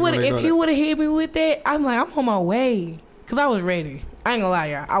 Like, if we he just would gonna if ignore he that. would have hit me with that, I'm like, I'm on my way. Cause I was ready. I ain't gonna lie,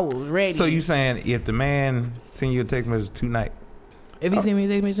 y'all. I was ready. So you saying if the man send you a text message tonight, if he sent me a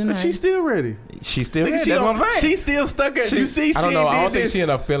text message tonight, She's still ready. she still Nigga, ready? she That's what gon- I'm saying. She's still stuck at. You see, I don't she know. I don't did think this. she in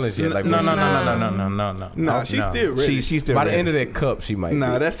her feelings yet. Like No. Nah, she's still ready. She's still by ready. the end of that cup, she might.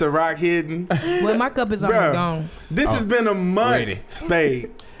 Nah, that's a rock hidden. well, my cup is almost Bruh. gone. This has been a month. Ready.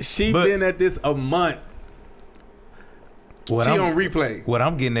 Spade. She But- been at this a month. What She I'm- on replay. What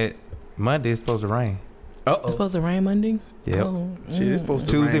I'm getting at, Monday is supposed to rain. It's supposed to rain Monday. Yep. Oh, Shit, it's supposed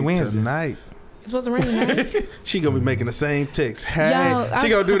to Tuesday, rain Wednesday. tonight. It's supposed to rain tonight. She gonna be making the same text. Hey, Yo, she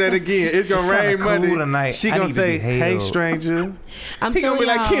gonna do that again. It's gonna It's kinda rain cool Monday. tonight. She I gonna need to say, be "Hey, held." stranger." I'm He gonna be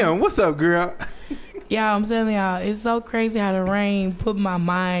telling like, y'all, "Kim, what's up, girl?" Yeah, I'm telling y'all, it's so crazy how the rain put my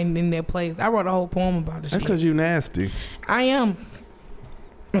mind in that place. I wrote a whole poem about this That's shit. because you nasty. I am.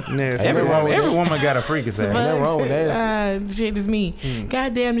 Nasty. Every woman got a freaky side. nothing wrong with that. Shit is me.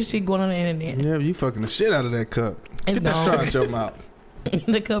 God damn, this shit going on the internet. Yeah, you fucking the shit out of that cup. It's Get that gone. straw out your mouth.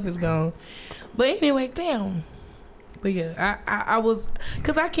 The cup is gone. But anyway, damn. But yeah, I was,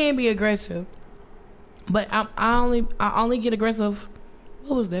 cause I can't be aggressive. But I only get aggressive.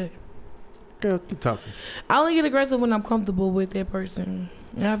 What was that? Girl, keep talking. I only get aggressive when I'm comfortable with that person.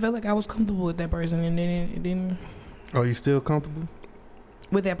 And I felt like I was comfortable with that person, and then it didn't. Oh, you still comfortable?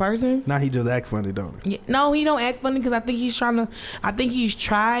 With that person? Nah, he just act funny, don't he? Yeah, no, he don't act funny because I think he's trying to. I think he's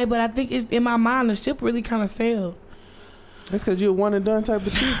tried, but I think it's in my mind the ship really kind of sailed. That's because you a one and done type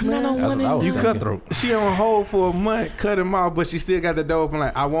of chick, man. No, That's one what I was and You done. thinking. cutthroat. She on hold for a month, cut him off, but she still got the door open.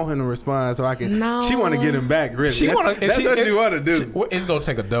 Like, I want him to respond so I can. No. She want to get him back. Really, She that's, wanna- that's she- what she want to do. Well, it's gonna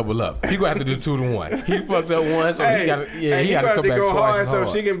take a double up. He gonna have to do 2 to 1. He fucked up once, so he gotta. Yeah, hey, he you gotta got come to back go twice hard as so hard.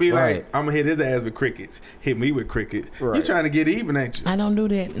 she can be Right. like, I'm gonna hit his ass with crickets. Hit me with crickets. You Right. trying to get even, ain't you? I don't do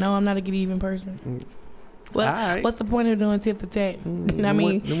that. No, I'm not a get even person. What? Alright. What's the point of doing tit for tat? I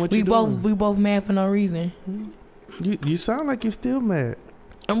mean, then what we you both doing? mad for no reason. You sound like you're still mad.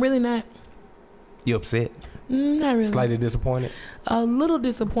 I'm really not. You upset? Not really. Slightly disappointed. A little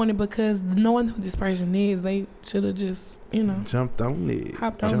disappointed because knowing who this person is, they should have just, Jumped on it.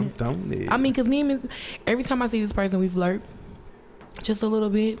 Hopped on Jumped on it. I mean, because me and Miss, every time I see this person, we flirt just a little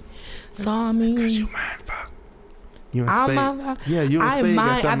bit. So I mean, because you mind fuck. You and I Spade. mind. Yeah, you and I Spade got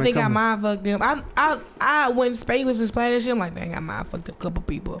mind. I something think in I common. mind fucked them. I when Spade was explaining that shit, I'm like, dang, I mind fucked a couple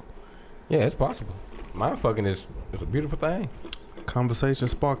people. Yeah, it's possible. Mind fucking is a beautiful thing. Conversation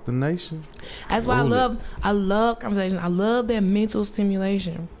sparked the nation. That's why Rule I love conversation. I love that mental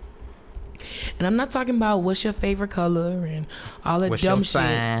stimulation. And I'm not talking about what's your favorite color and all that What's dumb your shit.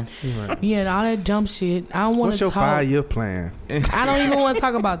 sign? Yeah, and all that dumb shit. I don't want What's to your talk. 5-year plan? I don't even want to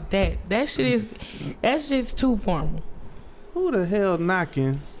talk about that. That's just too formal. Who the hell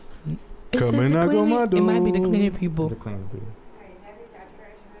knocking? Is Come it and the knock on cleaning? my It might be the door. cleaning people. The cleaning people.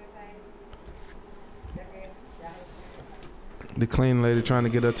 The clean lady trying to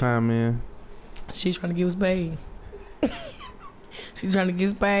get her time in. She's trying to give us paid. She's trying to get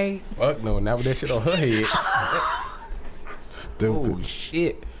us paid. Fuck no, now with that shit on her head. Stupid. Oh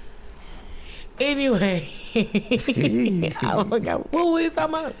shit. Anyway, I forgot what we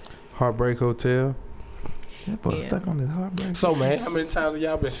talking about. Heartbreak Hotel. That boy Yeah. stuck on this heartbreak. So man, how many times have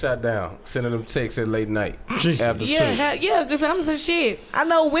y'all been shot down? Sending them texts at late night after Yeah, because I'm some shit. I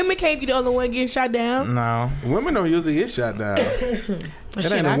know women can't be the only one getting shot down. No. Women don't usually get shot down. But It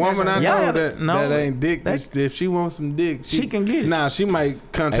shit, ain't a got woman I shot know Yeah, that no, that ain't dick. that- If she wants some dick, She can get it. Nah, she might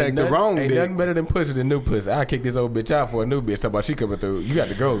contact the wrong Ain't dick. nothing better than pussy than new pussy. I kick this old bitch out for a new bitch. Talk about she coming through. You got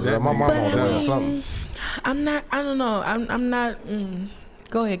to go. That My nigga- mama But on I the way or mean, something. I'm not. I don't know. I'm not.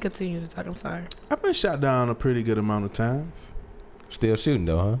 Go ahead, continue to talk. I'm sorry. I've been shot down a pretty good amount of times. Still shooting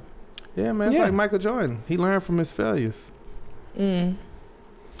though, huh? Yeah, man. It's Yeah. like Michael Jordan. He learned from his failures. Mm.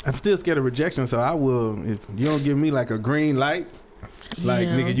 I'm still scared of rejection, so I will. If you don't give me like a green light, like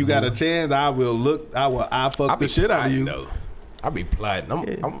Yeah. nigga, you got a chance. I will look. I fuck the shit out of you. Though. I be plotting.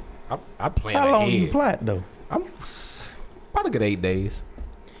 I'm playing How long ahead. you plot though? I'm probably good 8 days.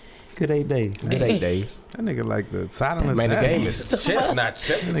 Good 8 days. Good 8 days. That nigga like the silent Man, the assassin. game is chestnut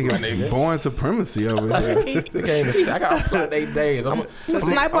checkers, my Nigga, nigga. born supremacy over here. The game is. I got plotting 8 days. I'm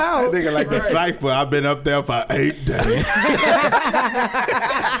Sniper out. Nigga like the sniper. I've been up there for 8 days.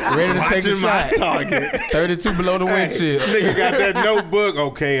 ready to take the Watching my shot. target. 32 below the windshield. Nigga got that notebook.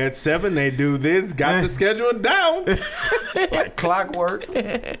 Okay, at 7 they do this. Got the schedule down. Like clockwork.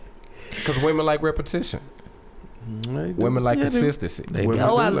 Because women like repetition. Women like consistency.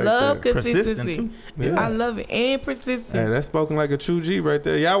 I love consistency. Yeah. I love it. And persistence. Hey, that's spoken like a true G right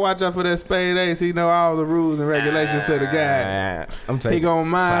there. Y'all watch out for that Spade Ace. He know all the rules and regulations to the guy. He gonna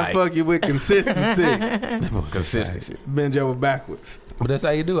mind fuck you with consistency. Consistency. Bend over backwards. But that's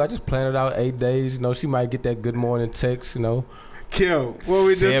how you do. I just planned it out 8 days. You know, she might get that good morning text, you know. Kim, what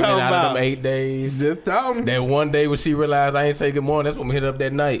we just talking out about? Of them 8 days. Just talking. That one day when she realized I ain't say good morning, that's when we hit up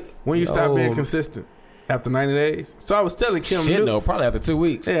that night. When you stop being consistent? After 90 days? So I was telling Kim. Shit, no, probably after 2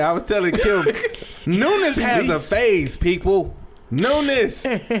 weeks. Yeah, I was telling Kim. Newness has a phase, people. Newness.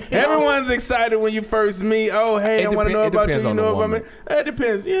 Everyone's excited when you first meet. Oh, hey, I want to know about you. You know about me? It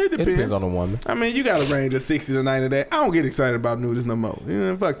depends. Yeah, it depends. It depends on the woman. I mean, you got a range of 60 to 90 days. I don't get excited about newness no more. You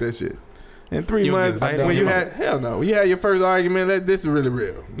know, fuck that shit. In 3 months, when you had when you had your first argument, this is really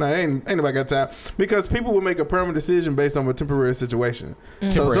real. Nah, ain't nobody got time, because people will make a permanent decision based on a temporary situation.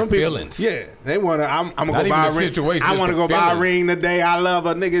 So some people, feelings. Yeah, they wanna. I'm gonna Not go buy a ring. situation, I wanna go feelings. buy a ring today. I love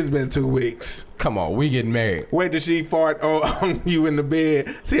her, nigga. It's been 2 weeks. Come on, we getting married. Wait till she fart on you in the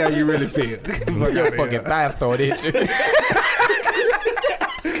bed. See how you really feel. Your fucking thigh started itching.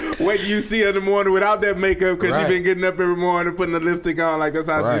 Wait till you see her in the morning without that makeup, because she been getting up every morning and putting the lipstick on like that's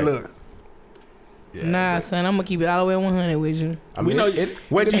how she look. Yeah, nah, son, I'm gonna keep it all the way 100 with you. I mean,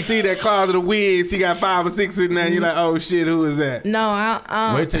 wait till you see that closet of wigs. She got 5 or 6 in there. You're like, oh shit, who is that? No,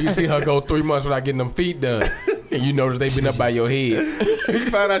 wait till you see her go 3 months without getting them feet done, and you notice they been up by your head. You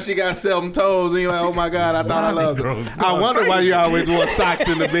find out she got 7 toes, and you're like, oh my god, I thought I loved her. I wonder why you always wore socks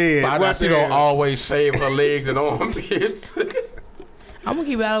in the bed. Why she don't always shave her legs and armpits? I'm gonna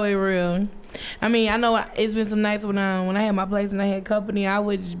keep it all the way real. I mean, I know it's been some nights when I had my place and I had company, I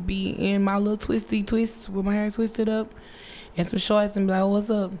would be in my little twisty twists with my hair twisted up and some shorts and be like, oh, what's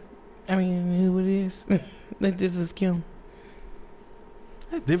up? I mean, who it is? Like, this is Kim.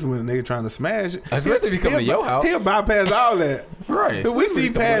 That's different when a nigga trying to smash it. Especially if he come to your house. He'll bypass all that. Right. We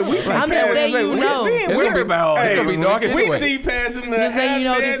see past. We see I'm just letting you know. We see past in the just letting you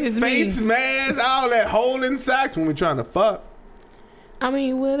know this is face smash, all that hole in socks when we trying to fuck. I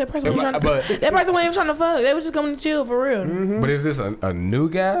mean, well, that person wasn't even trying to fuck. They was just coming to chill for real. Mm-hmm. But is this a new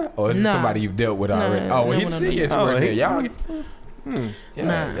guy, or is this somebody you've dealt with already? Oh, well, he see you at your work. Y'all.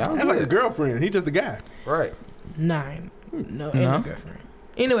 That's like his girlfriend. He just a guy. Right. No, ain't no girlfriend.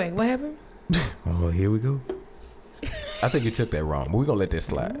 Anyway, what happened? Oh, here we go. I think you took that wrong, but we're going to let that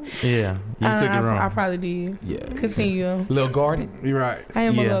slide. Yeah, you took it wrong. I probably did. Yeah. Continue. Little guarded? You're right. I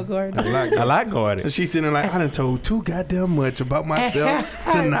am a little guarded. I like guarded. And she's sitting like, I done told too goddamn much about myself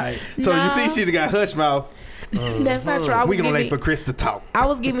tonight. So you see she got hush mouth. That's not true. We gonna wait for Chris to talk. I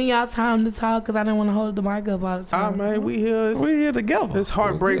was giving y'all time to talk because I didn't want to hold the mic up all the time. Man, we here together. It's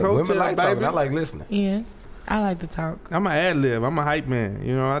Heartbreak Hotel, like baby. Talking. I like listening. Yeah, I like to talk. I'm an ad lib. I'm a hype man.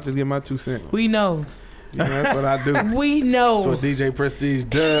 You know, I just get my 2 cents. We know. You know, that's what I do. We know. That's what DJ Presstige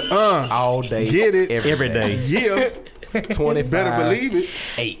does. All day. Get it. Every day. Yeah. 25. Better believe it.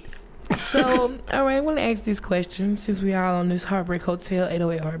 8. So, all right, I want to ask this question since we all on this Heartbreak Hotel,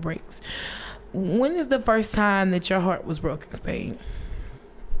 808 Heartbreaks. When is the first time that your heart was broken, Spade?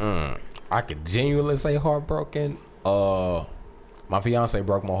 I could genuinely say heartbroken. My fiance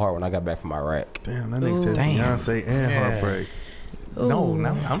broke my heart when I got back from Iraq. Damn, that nigga said Beyonce and Heartbreak. No,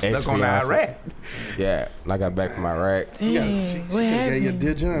 I'm stuck on the Iraq. Yeah, when I got back from Iraq. Damn, she got your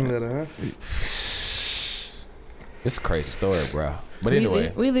Dear John letter, huh? It's a crazy story, bro. But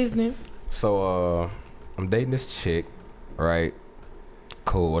anyway. We listening. So, I'm dating this chick, right?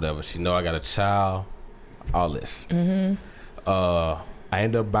 Cool, whatever. She know I got a child, all this. Mm-hmm. I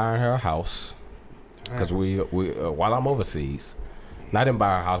end up buying her a house because we while I'm overseas. And I didn't buy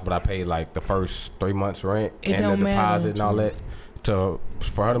her a house, but I paid like the first 3 months rent and the deposit and all that for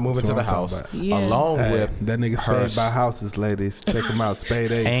her to move into the house. Along with that nigga Spade buy houses, ladies. Check him out,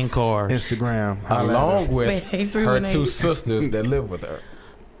 Spade Ace and cars, Instagram. Along with her 2 sisters that live with her.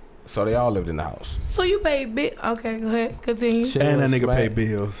 So they all lived in the house. So you paid bit. Okay, go ahead. Continue. And that nigga pay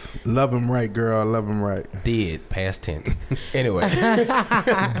bills. Love him right, girl. Love him right. Did. Past tense. Anyway.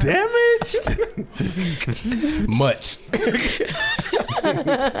 Damaged? Much.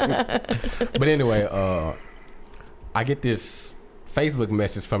 But anyway, I get this Facebook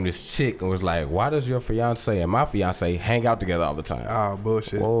message from this chick and was like, why does your fiance and my fiance hang out together all the time? Oh,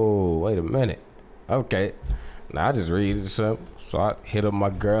 bullshit. Whoa, wait a minute. Okay. Now I just read it or something. So I hit up my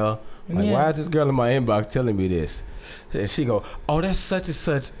girl. Like, why is this girl in my inbox telling me this? And she go, oh, that's such and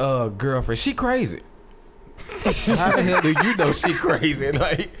such girlfriend. She crazy. How the hell do you know she crazy?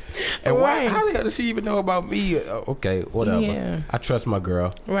 Like, and why? How the hell does she even know about me? Okay, whatever. Yeah. I trust my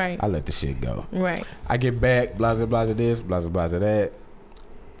girl. Right. I let the shit go. Right. I get back, blah, blah, blah, this, blah, blah, blah, that.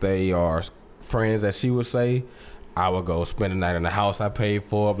 They are friends, as she would say. I would go spend the night in the house I paid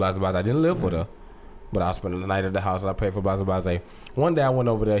for, blah, blah, blah. I didn't live with her, but I was spending the night at the house that I paid for, blah, blah, blah. One day I went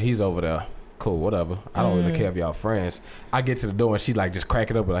over there, he's over there. Cool, whatever. I don't really care if y'all friends. I get to the door and she like just crack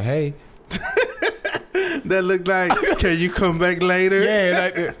it up like, hey. That looked like, can you come back later? Yeah,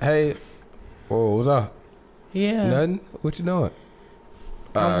 like, hey, whoa, what's up? Yeah. Nothing? What you doing?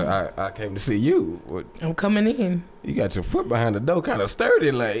 I came to see you. What? I'm coming in. You got your foot behind the door, kind of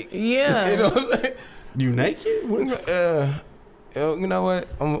sturdy, like. Yeah. You know what I'm saying? You naked? You know what?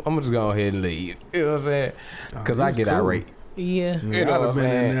 I'm just go ahead and leave. You know what I'm saying? Because I get irate. Yeah. You know what I'm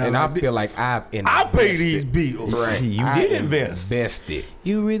saying? And I feel like I've invested. I pay these bills. Right. You did invested.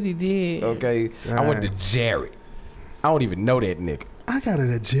 You really did. Okay. I went to Jared. I don't even know that nigga. I got it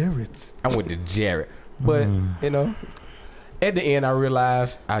at Jared's. I went to Jared. But, you know, at the end, I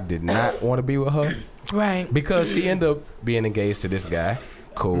realized I did not want to be with her. Right. Because she ended up being engaged to this guy.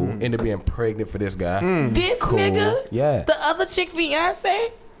 Cool. Ended up being pregnant for this guy. This cool. nigga? Yeah. The other chick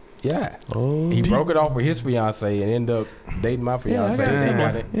fiance? Yeah. Oh. He broke it off with his fiance and ended up dating my fiance.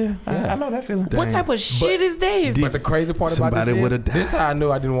 I know that feeling. Damn. What type of shit is this? But the crazy part about this is, this is how I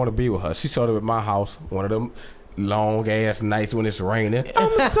knew I didn't want to be with her. She showed up at my house, one of them long ass nights when it's raining.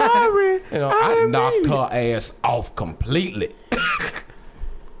 I'm sorry. You know, I knocked her ass off completely.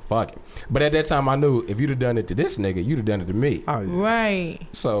 Fuck it. But at that time, I knew if you'd have done it to this nigga, you'd have done it to me. Oh, yeah. Right.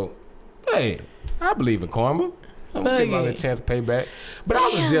 So, hey, I believe in karma. I'm gonna give my a chance to pay back. But I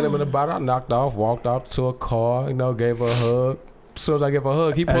was a gentleman about it. I knocked off, walked out to a car, you know, gave her a hug. As soon as I gave her a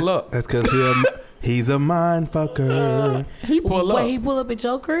hug, he pull up. That's because he's a mind fucker. He pull up. Wait, he pull up at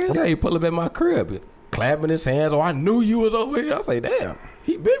your crib? Yeah, he pull up at my crib, clapping his hands. Oh, I knew you was over here. I say, damn,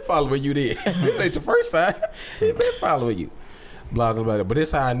 he been following you there. This ain't your first time. He been following you. Blah, blah, blah. But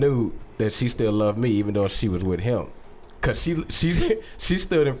this how I knew that she still loved me, even though she was with him. Cause she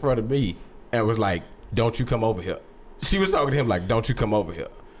stood in front of me and was like, don't you come over here. She was talking to him like, don't you come over here.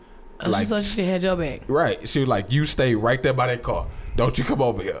 Like, so she had your back. Right. She was like, you stay right there by that car. Don't you come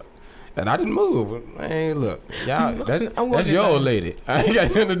over here. And I didn't move. Hey, look, y'all, that's your old lady. I ain't got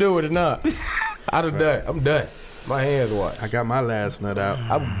nothing to do with it now. I'm done. My hands washed. I got my last nut out.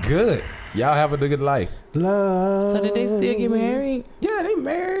 I'm good. Y'all have a good life. Love. So did they still get married? Yeah, they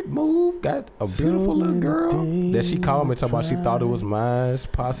married, moved, got a beautiful little girl that she called me talking about she thought it was mine,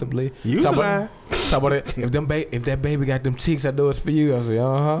 possibly. Talking about it. If that baby got them cheeks, I know it's for you. I say,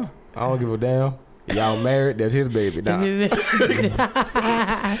 I don't give a damn. Y'all married, that's his baby. Nah.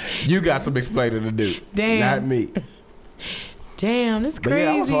 You got some explaining to do. Damn. Not me. Damn, that's crazy.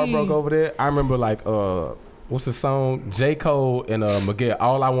 Yeah, I was heartbroken over there. I remember like what's the song? J. Cole and Miguel,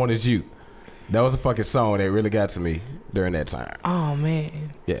 All I Want Is You. That was a fucking song that really got to me during that time. Oh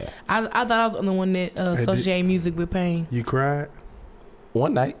man. Yeah. I thought I was the only one that associated music with pain. You cried?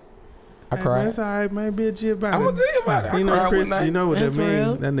 One night. I cried. That's all right, man. Be a G about it. I'm gonna tell you about it. You know, Chris, you know what That's that means?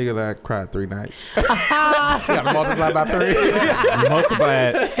 real. That nigga like cried 3 nights. You gotta multiply by 3. Multiply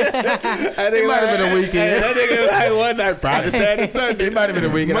it. It might have been a weekend. That nigga was like one night, Friday, Saturday, Sunday. It might have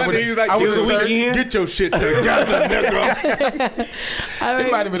been a weekend. Monday, he was like, get your shit together, nigga. Right.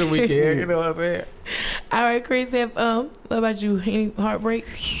 It might have been a weekend. You know what I'm saying? All right, Chris, what about you? Any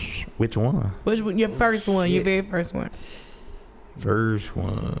heartbreaks? Which one? Which one? Your first one. Your very first one. First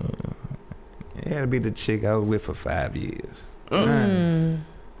one. It had to be the chick I was with for 5 years. You ain't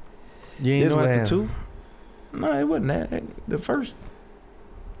know after 2? No, it wasn't that. The first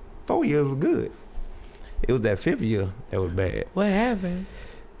 4 years was good. It was that 5th year that was bad. What happened?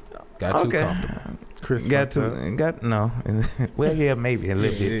 Got too comfortable. Chris got no. Well, yeah, maybe a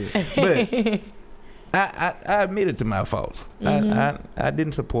little bit. But I admitted to my faults. I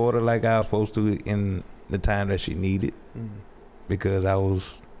didn't support her like I was supposed to in the time that she needed, because I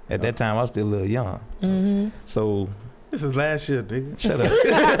was at that time I was still a little young. So this is last year, nigga. Shut up.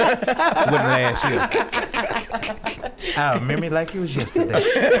 Wasn't last year. I remember it like it was yesterday.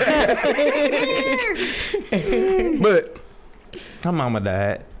 But her mama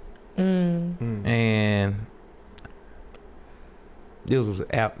died. And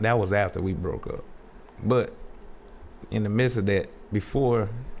that was after we broke up. But in the midst of that, before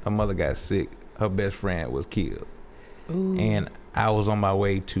her mother got sick, her best friend was killed. Ooh. And I was on my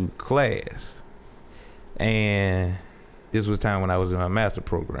way to class. And this was time when I was in my master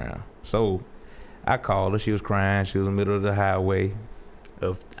program. So I called her. She was crying. She was in the middle of the highway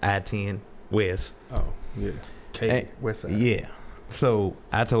of I-10 West. Oh, yeah. West side. Yeah. So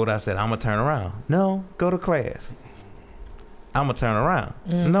I told her, I said, I'm going to turn around. No, go to class. I'm going to turn around.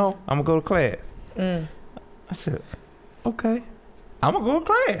 No, I'm going to go to class. I said, okay. I'm going to go to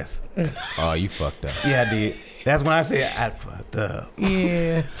class. Oh, you fucked up. Yeah, I did. That's when I said I fucked up.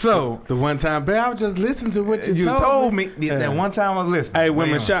 Yeah. So the one time, babe, I was just listening to what you told me. That one time I was listening. Hey,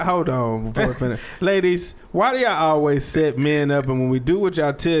 women, hold on before we finish. Ladies, why do y'all always set men up, and when we do what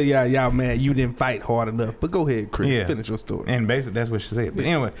y'all tell y'all mad you didn't fight hard enough? But go ahead, Chris, finish your story. And basically that's what she said. But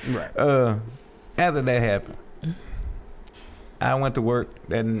anyway, right. After that happened, I went to work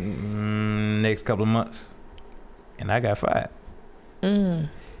that next couple of months, and I got fired.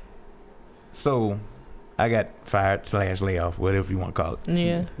 So I got fired / layoff, whatever you want to call it.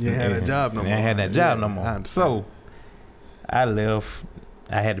 Yeah. You had a job no more. I had that job no more. So I left.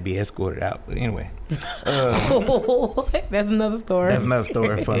 I had to be escorted out. But anyway. That's another story. That's another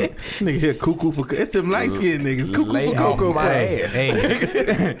story for me. Nigga here cuckoo for it's them light skinned niggas. Cuckoo for cocoa my ass.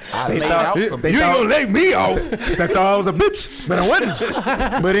 Hey. I laid out some. You ain't gonna lay me off. They thought I was a bitch, but I wasn't.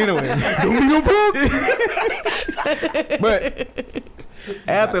 But anyway. Don't be no punk. But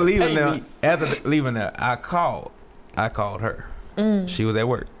after leaving there, I called her. She was at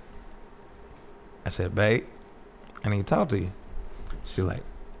work. I said, babe, I need to talk to you. She like,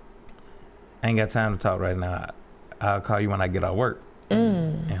 I ain't got time to talk right now. I'll call you when I get off work.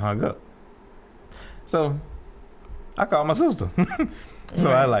 And hung up. So I called my sister.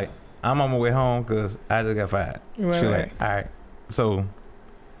 So I like, I'm on my way home because I just got fired. Right, She like, all right. So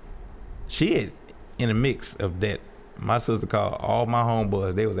she had, in the mix of that, my sister called all my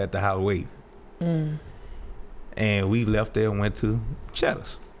homeboys. They was at the house waiting. And we left there and went to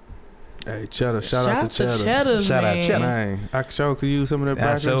Cheddar's. Hey, Cheddar, shout out to Cheddar. Shout out Cheddar. Man, I sure could use some of that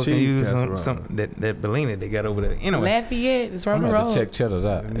I broccoli and sure cheese can use casserole. some that Bellini they got over there. Anyway, Lafayette, it's right I'm on the gonna road. check Cheddar's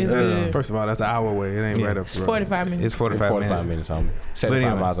out. It's good. First of all, that's an hour away. It ain't right up It's the road. 45 minutes. it's 45 minutes. on me.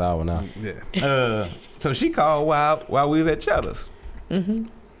 75 miles an hour now. Yeah. So she called while we was at Cheddar's.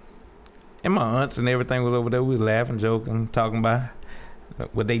 And my aunts and everything was over there. We was laughing, joking, talking about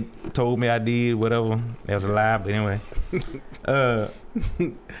what they told me I did, whatever. That was a lie, but anyway.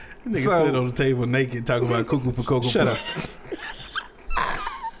 Nigga sit on the table naked talking about cuckoo for cocoa. Shut up.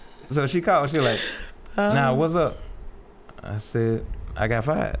 So she called. She like, "Nah, what's up?" I said, "I got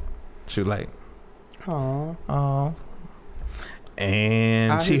fired." She was like, "Oh."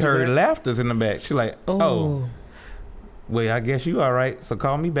 And she heard laughters in the back. She like, "Oh, well, I guess you all right. So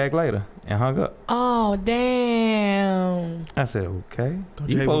call me back later." And hung up. Oh, damn. I said, "Okay."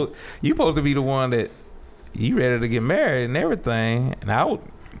 You supposed to be the one that you ready to get married and everything. And I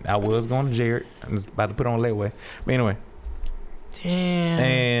was going to Jared. I was about to put on layaway. But anyway. Damn.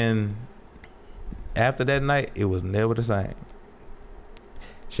 And after that night, it was never the same.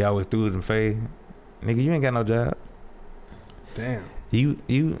 She always threw it in the face. Nigga, you ain't got no job. Damn. You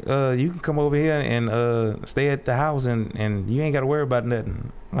can come over here and stay at the house and you ain't got to worry about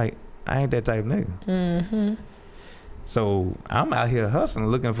nothing. Like, I ain't that type of nigga. So I'm out here hustling,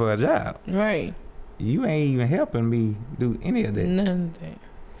 looking for a job. Right. You ain't even helping me do any of that. Nothing.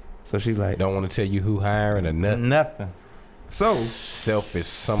 So she's like, Don't want to tell you who hiring or nothing. nothing. So Selfish.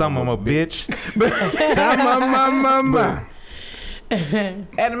 some of them a bitch. Mama.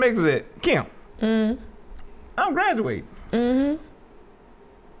 At the mix it, Kim. I'm graduating.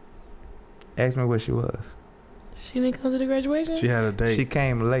 Asked me where she was. She didn't come to the graduation? She had a date. She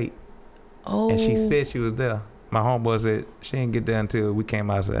came late. And she said she was there. My homeboy said she didn't get there until we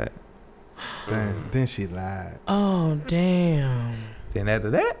came outside. Damn. Then she lied. Oh, damn. Then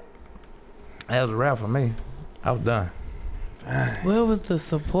after that was a wrap for me. I was done. Where was the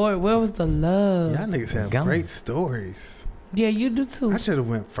support? Where was the love? Y'all niggas have Gum. great stories. Yeah, you do too. I should have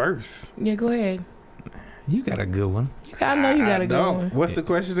went first. Yeah, go ahead. You got a good one. I know you got a good one. What's the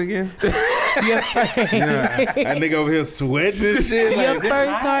question again? Your first, That nigga over here sweating and shit.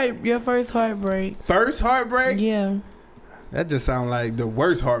 your first heartbreak. First heartbreak? Yeah. That just sounds like the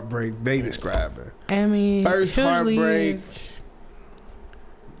worst heartbreak they describing. I mean, First usually heartbreak. is.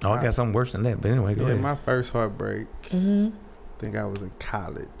 Oh, I got something worse than that. But anyway, go Yeah, ahead. my first heartbreak. Mm-hmm. I think I was in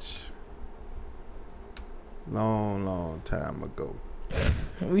college. Long time ago.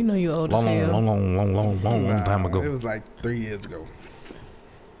 We know you old as hell. Long time ago. It was like 3 years ago.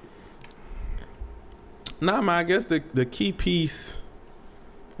 Nah, man, I guess the key piece,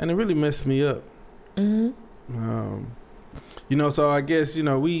 and it really messed me up. So I guess,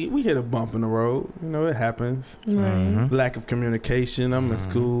 we hit a bump in the road. It happens. Right. Lack of communication. I'm in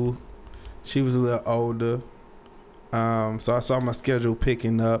school. She was a little older. So I saw my schedule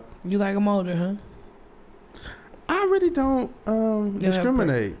picking up. You like them older, huh? I really don't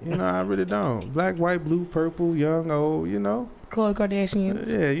discriminate. I really don't. Black, white, blue, purple, young, old, Khloe Kardashian.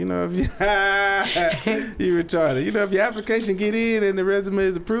 Yeah, if you retarded. If your application get in and the resume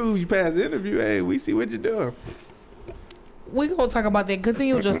is approved, you pass the interview, hey, we see what you're doing. We gonna talk about that.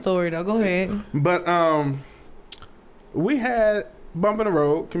 Continue with your story though. Go ahead. But we had bump in the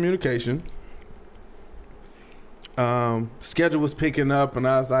road communication. Schedule was picking up, and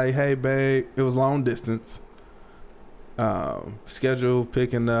I was like, "Hey, babe," it was long distance. Schedule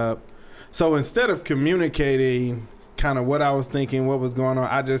picking up. So instead of communicating kind of what I was thinking, what was going on,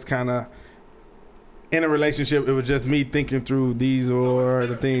 I just kind of, in a relationship, it was just me thinking through these or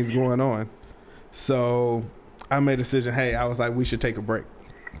the things going on. So I made a decision. Hey, I was like, we should take a break.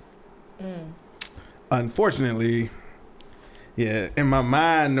 Unfortunately, yeah, in my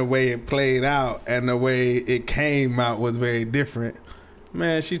mind, the way it played out and the way it came out was very different.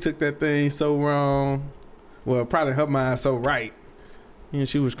 Man, she took that thing so wrong. Well, probably her mind so right. You know,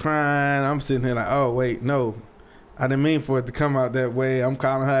 she was crying. I'm sitting here like, oh, wait, no. I didn't mean for it to come out that way. I'm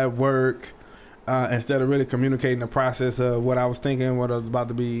calling her at work instead of really communicating the process of what I was thinking, what I was about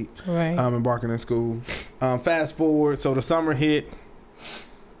to be embarking in school. Fast forward, so the summer hit.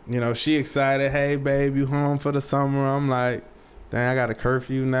 You know, she excited. Hey, babe, you home for the summer? I'm like, dang, I got a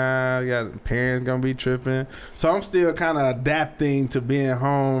curfew now. I got parents going to be tripping. So I'm still kind of adapting to being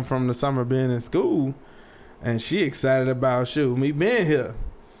home from the summer being in school. And she excited about, me being here.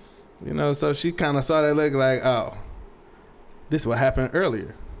 You know, so she kind of saw that look like, oh, this what happened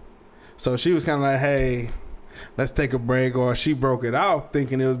earlier. So she was kind of like, hey, let's take a break. Or she broke it off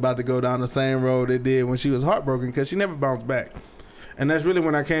thinking it was about to go down the same road it did when she was heartbroken, because she never bounced back. And that's really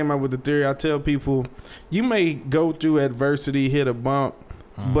when I came up with the theory. I tell people, you may go through adversity, hit a bump,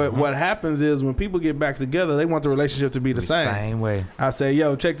 but what happens is when people get back together, they want the relationship to be the same. Same way. I say,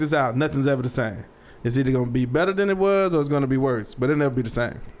 yo, check this out. Nothing's ever the same. It's either going to be better than it was or it's going to be worse, but it'll never be the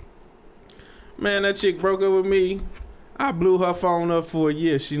same. Man, that chick broke up with me. I blew her phone up for a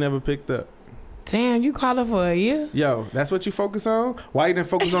year. She never picked up. Damn, you called her for a year? Yo, that's what you focus on? Why you didn't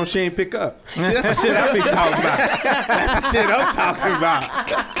focus on she ain't pick up? See, that's the shit I be talking about. That's the shit I'm talking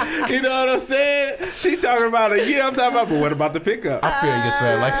about. You know what I'm saying? She talking about a year. I'm talking about, but what about the pickup? I feel you,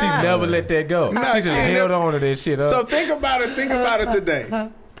 sir. Like she never let that go. No, she just held on to that shit up. So think about it today.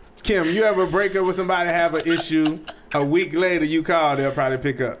 Kim, you ever break up with somebody, have an issue, a week later you call, they'll probably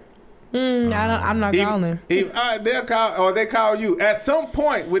pick up. I'm not calling. They'll call, or they call you. At some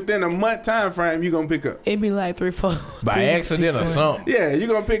point within a month time frame, you're going to pick up. It'd be like 3-4. By accident or something. Yeah, you're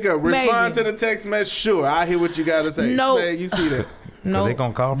going to pick up. Respond to the text message. Sure, I hear what you got to say. No. Spade, you see that. No, they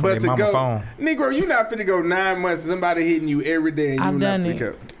gonna call from their mama phone. Negro, you not finna go 9 months. Somebody hitting you every day, and you not pick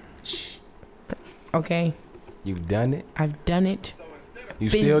up. Okay. You've done it. I've done it. You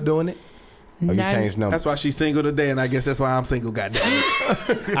still doing it? Or you changed numbers? That's why she's single today, and I guess that's why I'm single. Goddamn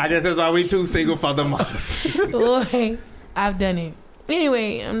it. I guess that's why we two single for the month. Boy, I've done it.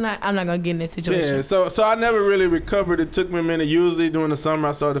 Anyway, I'm not gonna get in that situation. Yeah, so I never really recovered. It took me a minute. Usually during the summer,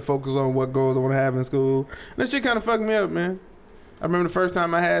 I started to focus on what goals I want to have in school. And that shit kind of fucked me up, man. I remember the first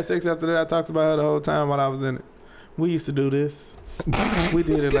time I had sex. After that, I talked about her the whole time while I was in it. We used to do this. We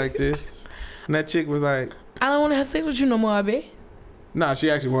did it like this. And that chick was like, I don't want to have sex with you no more, I bet. Nah,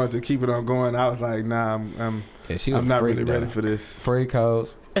 she actually wanted to keep it on going. I was like, nah, I'm not really ready for this. Free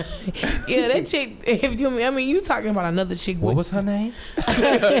codes. Yeah, that chick. You talking about another chick? What was her name?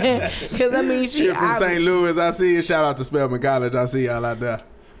 Because she from St. Louis. I see you. Shout out to Spelman College. I see y'all out there.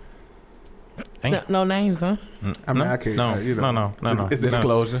 No names, huh? I mean, I can't. No. It's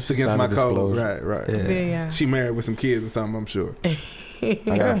disclosure. It's against my code. Right. Yeah. She married with some kids or something, I'm sure. I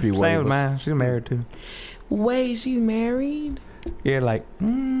got a few waivers. Same as mine. She's married too. Wait, she's married? Yeah, like 6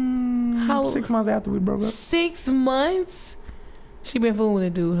 months after we broke up. 6 months? She been fooling the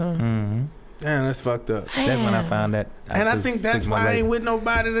dude, huh? Mm-hmm. Damn, that's fucked up. That's when I found that. And I think that's why I ain't with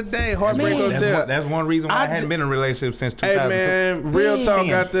nobody today. Heartbreak Hotel. That's one reason why I hadn't been in a relationship since 2000. Hey, man, real talk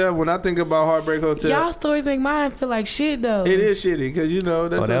out there. When I think about Heartbreak Hotel. Y'all stories make mine feel like shit, though. It is shitty, because, you know,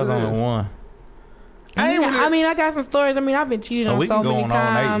 that's that was only one. I got some stories. I've been cheated on so many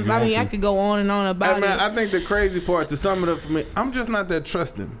times. I could go on and on about it. I think the crazy part to some of the, for me, I'm just not that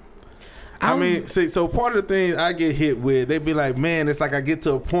trusting. So part of the things I get hit with, they be like, man, it's like I get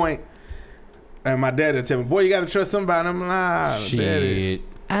to a point, and my dad would tell me, boy, you got to trust somebody. I'm like, shit. Daddy.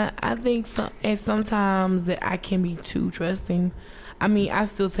 I think sometimes that I can be too trusting. I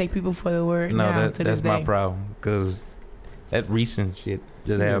still take people for the word. No, that's my problem, because that recent shit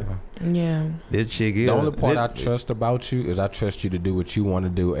just happened. Yeah. This chick is. The only part I trust about you is I trust you to do what you want to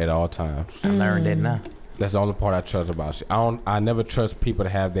do at all times. I learned that now. That's the only part I trust about you. I never trust people to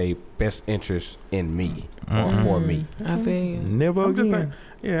have their best interest in me or for me. I feel you. Never again.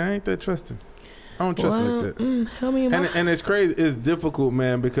 I ain't that trusting. I don't trust like that. Help me and it's crazy. It's difficult,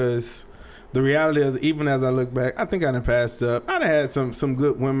 man, because the reality is, even as I look back, I think I done passed up. I done had some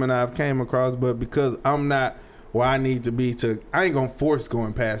good women I've came across, but because I'm not where I need to be I ain't gonna force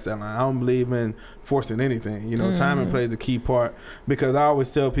going past that line. I don't believe in forcing anything. You know, timing plays a key part, because I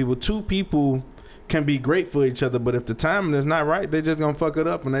always tell people, two people can be great for each other, but if the timing is not right, they're just gonna fuck it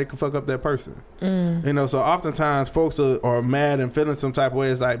up, and they can fuck up that person. You know, so oftentimes folks are mad and feeling some type of way.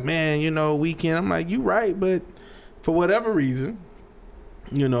 It's like, man, you know, weekend. I'm like, you right, but for whatever reason,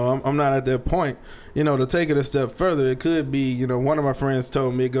 you know, I'm not at that point. You know, to take it a step further, it could be, you know, one of my friends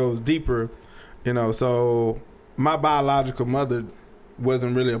told me it goes deeper. You know, so my biological mother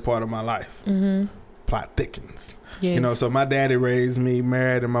wasn't really a part of my life. Plot thickens. Yes. You know, so my daddy raised me,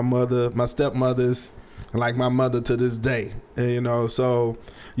 married, and my stepmother's like my mother to this day. And, you know, so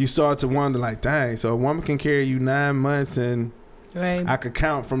you start to wonder, like, dang, so a woman can carry you 9 months, and right. I could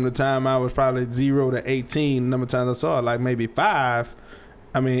count from the time I was probably 0 to 18, the number of times I saw it, like maybe 5.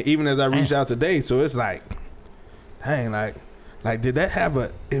 I mean, even as I reach out today, so it's like, dang, like did that have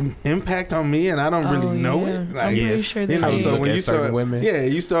an impact on me, and I don't really know it? Like, I'm pretty sure that you know, so when you start, women. Yeah,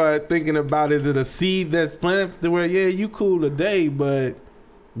 you start thinking about, is it a seed that's planted to where, yeah, you cool today, but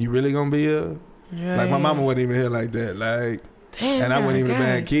you really gonna be like my mama wasn't even here like that, like, and I wasn't even a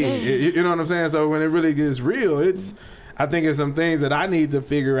bad kid. You know what I'm saying? So when it really gets real, I think it's some things that I need to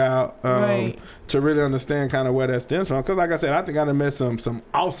figure out to really understand kind of where that stems from. Because like I said, I think I done met some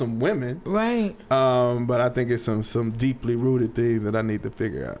awesome women. Right. But I think it's some deeply rooted things that I need to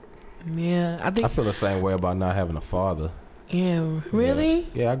figure out. Yeah. I feel the same way about not having a father. Yeah. Really?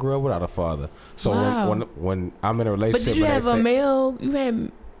 Yeah, I grew up without a father. So when I'm in a relationship. But did you have a male? You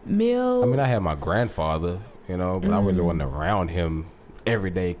had male? I mean, I had my grandfather, you know, but I really wasn't around him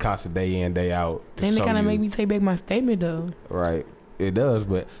every day, constant, day in, day out. Then it kind of make me take back my statement, though. Right. It does,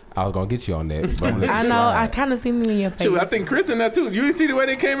 but I was going to get you on that. I know. I kind of seen it in your face. Shoot, I think Chris in that, too. You didn't see the way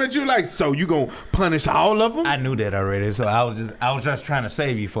they came at you? Like, so you going to punish all of them? I knew that already, so I was just trying to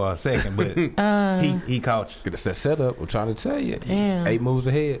save you for a second, but he caught you. It's that setup. I'm trying to tell you. Damn. 8 moves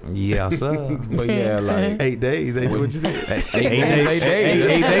ahead. Yeah, sir. But yeah, like 8 days. Ain't what you said? 8 days. 8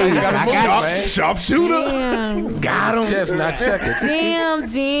 days. I got him. Sharpshooter. Damn. Got him. Just not checking. Damn,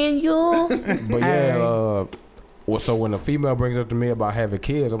 Daniel. But yeah, well, so when a female brings up to me about having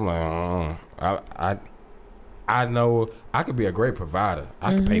kids, I'm like, I know I could be a great provider.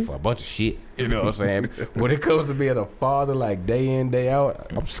 I can pay for a bunch of shit. You know what I'm saying? When it comes to being a father, like day in, day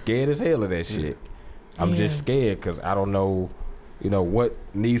out, I'm scared as hell of that shit. I'm just scared because I don't know, you know, what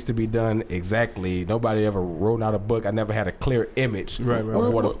needs to be done exactly. Nobody ever wrote out a book. I never had a clear image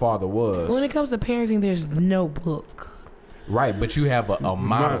of what a father was. When it comes to parenting, there's no book. Right, but you have a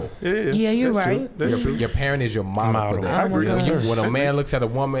model. Yeah, you're right. Your parent is your model for that. I agree. When a man looks at a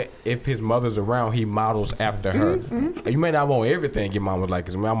woman, if his mother's around, he models after her. You may not want everything your mom was like,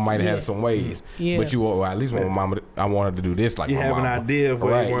 because mama might have some ways. Yeah. But you at least want mama. I want her to do this like you my have mama. An idea of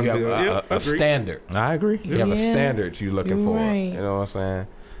what you want to do. A standard. I agree. You have a standard you're looking for. Right. You know what I'm saying?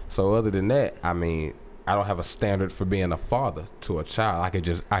 So other than that, I mean, I don't have a standard for being a father to a child.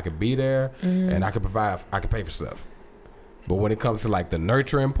 I could be there and I could provide. I could pay for stuff. But when it comes to like the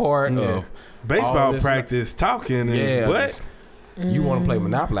nurturing part of baseball practice, talking, and what you want to play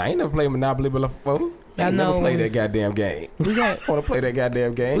Monopoly? I ain't never played Monopoly before. I never played that goddamn game. Want to play that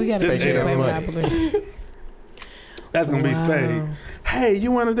goddamn game? We got to play Monopoly. That's gonna be Spade. Hey, you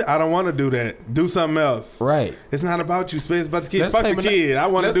want to? I don't want to do that. Do something else. Right. It's not about you, Spade. It's about the kid. Fuck the kid. I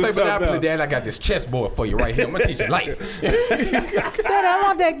want to do something Monopoly, else. Dad, I got this chessboard for you right here. I'm gonna teach you life. Dad, I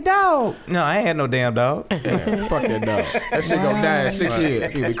want that dog. No, I ain't had no damn dog. Yeah, fuck that dog. That shit gonna die in 6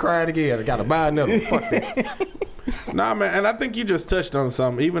 years. He'll be crying again. I gotta buy another. Fuck that. Nah, man, and I think you just touched on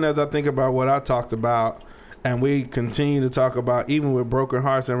something. Even as I think about what I talked about, and we continue to talk about, even with broken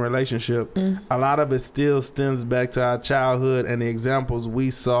hearts and relationship, a lot of it still stems back to our childhood and the examples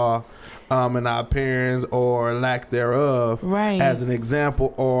we saw in our parents or lack thereof as an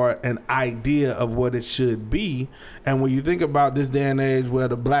example or an idea of what it should be. And when you think about this day and age where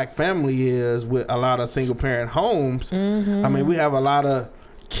the black family is with a lot of single parent homes, I mean, we have a lot of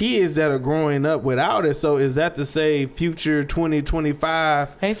kids that are growing up without it. So is that to say future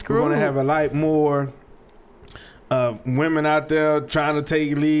 2025, we're going to have a lot more women out there trying to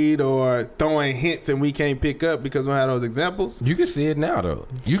take lead or throwing hints and we can't pick up because we don't have those examples? You can see it now, though.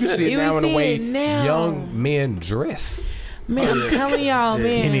 You can see it now in the way young men dress. Man, I'm telling y'all, man.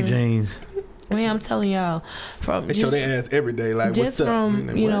 Skinny jeans. Man, I'm telling y'all. They show their ass every day. Like, just what's up?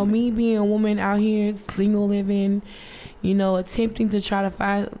 From, you know, me being a woman out here, single living, you know, attempting to try to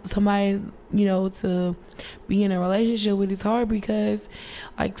find somebody, you know, to be in a relationship with is hard because,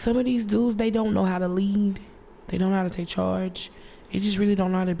 like, some of these dudes, they don't know how to lead. They don't know how to take charge. They just really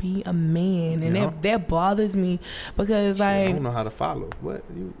don't know how to be a man. And that bothers me because, like... I don't know how to follow. What?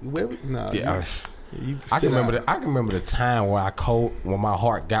 I can remember the time when my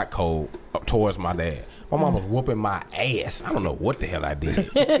heart got cold towards my dad. My mom was whooping my ass. I don't know what the hell I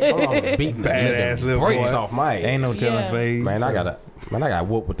did. My mom was beating the brakes off my ass. Ain't no telling, Spade. Man, I got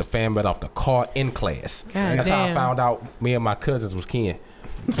whooped with the fan belt off the car in class. That's how I found out me and my cousins was kin.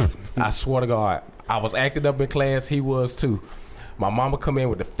 I swear to God, I was acting up in class. He was too. My mama come in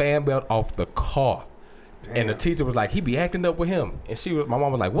with the fan belt off the car. Damn. And the teacher was like, he be acting up with him. And my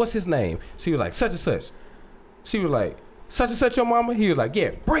mom was like, what's his name? She was like, such and such. She was like, such and such your mama? He was like,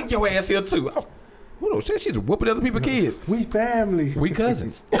 yeah, bring your ass here too. She's whooping other people's kids. We family. We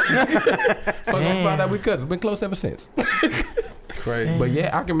cousins. So I found out we cousins. Been close ever since. Crazy. But yeah,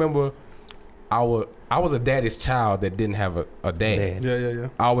 I can remember I was a daddy's child that didn't have a dad. Yeah.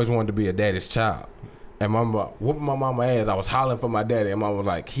 I always wanted to be a daddy's child. And my mama whooping my mama ass. I was hollering for my daddy, and mama was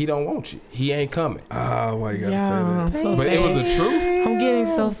like, "He don't want you. He ain't coming." Oh, why you gotta say that? So but sad. it was the truth. I'm getting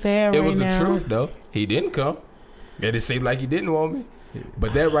so sad It right was the now. truth, though. He didn't come. It seemed like he didn't want me.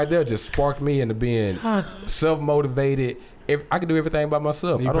 But that right there just sparked me into being self-motivated. I can do everything by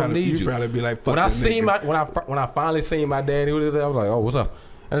myself. I don't need you. You probably be like, "Fuck." When I finally seen my dad, I was like, "Oh, what's up?"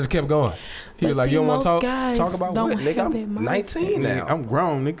 I just kept going. He was like, "You don't want to talk about what, nigga? I'm 19 now. I'm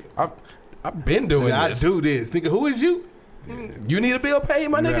grown, nigga. I've been doing this. I do this, nigga. Who is you? You need a bill paid,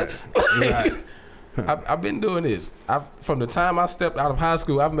 my nigga." Right. I've been doing this. From the time I stepped out of high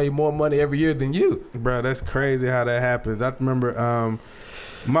school, I've made more money every year than you. Bro, that's crazy how that happens. I remember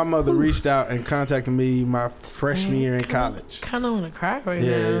my mother reached out and contacted me my freshman year in college. Kind of want to cry right now.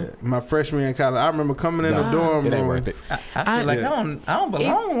 Yeah, my freshman year in college. I remember coming in the dorm room. It ain't worth it. I feel like I don't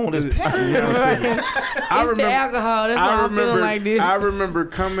belong on this panel. It's the alcohol. That's why I'm feeling like this. I remember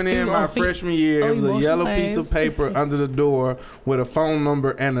coming in my freshman year. It was a yellow piece of paper under the door with a phone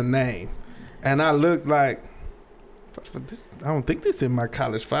number and a name. And I looked like, I don't think this is in my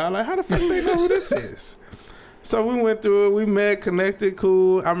college file. Like, how the fuck they know who this is? So we went through it. We met, connected,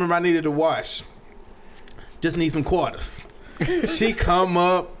 cool. I remember I needed to wash. Just need some quarters. She come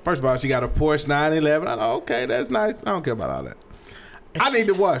up. First of all, she got a Porsche 911. I thought, okay, that's nice. I don't care about all that. I need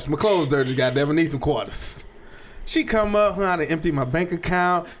to wash. My clothes dirty, goddamn. I need some quarters. She come up. I had to empty my bank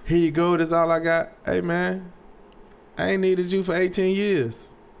account. Here you go. That's all I got. Hey, man, I ain't needed you for 18 years.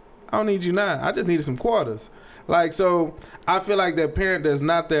 I don't need you now. I just needed some quarters. Like, so I feel like that parent that's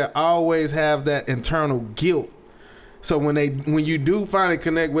not there always have that internal guilt. So when you do finally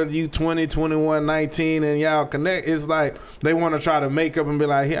connect, whether you 20, 21, 19 and y'all connect, it's like they want to try to make up and be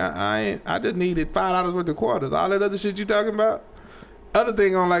like, yeah, I just needed $5 worth of quarters. All that other shit you talking about. Other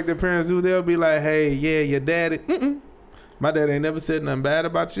thing on like their parents do, they'll be like, hey, yeah, your daddy. My dad ain't never said nothing bad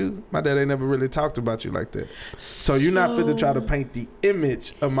about you. My dad ain't never really talked about you like that. So you're not fit to try to paint the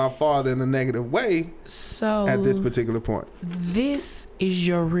image of my father in a negative way at this particular point. This is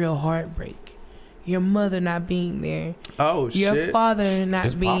your real heartbreak. Your mother not being there. Oh, your shit. father not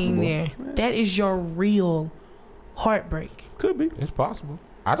It's being possible. there. That is your real heartbreak. Could be. It's possible.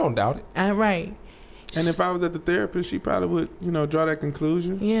 I don't doubt it. Right. And if I was at the therapist, she probably would, draw that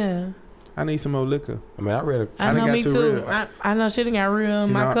conclusion. Yeah. I need some more liquor. I mean, I read I know, me too. Real. I know shit got real.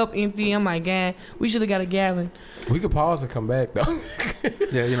 My cup empty. I'm like, God, we should have got a gallon. We could pause and come back though.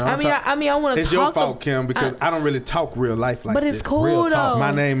 Yeah, I want to talk. It's your fault, Kim, because I don't really talk real life like this. But it's cool Real though. talk.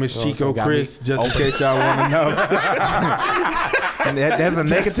 My name is Chico Chris, just in open. case y'all want to know. And that's a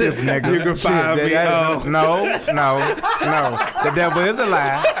negative, nigga. You can find me. No. The devil is a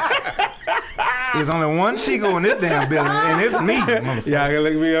lie. There's only one Chico in this damn building, and it's me. Y'all can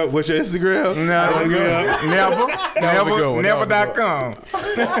look me up. What's your Instagram? Never.com.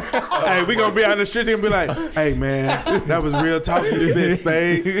 Hey, we gonna be on the street and be like, hey man, that was real talk. You spit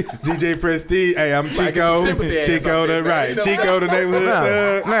Spade, DJ Presstige. Hey, I'm Chico. Chico, the right. Chico, the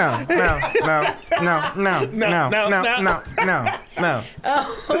neighborhood.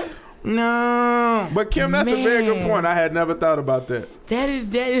 No. But Kim, that's a very good point. I had never thought about that. That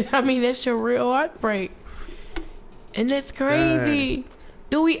is. I mean, that's your real heartbreak, and that's crazy. Dang.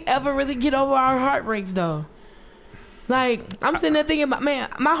 Do we ever really get over our heartbreaks though? Like, I'm sitting there thinking about, man,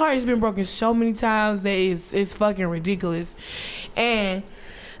 my heart has been broken so many times that it's fucking ridiculous, and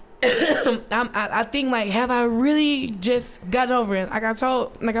I think like, have I really just gotten over it? Like I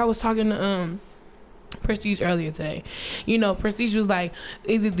was talking to Prestige earlier today. Prestige was like,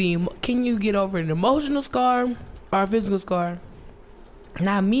 can you get over an emotional scar or a physical scar? And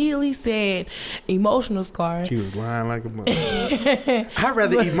I immediately said emotional scar. She was lying like a mother. I'd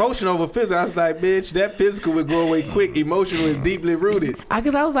rather emotional over physical. I was like, bitch, that physical would go away quick. Emotional is deeply rooted.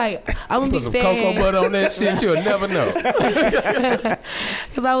 Because I was like, I'm going to be Put sad. some cocoa butter on that shit, you'll never know.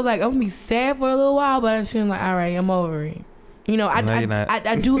 Because I was like, I'm going to be sad for a little while, but I'm like, all right, I'm over it. You know, I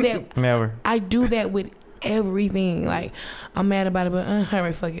do that. Never. I do that with everything. Like, I'm mad about it, but all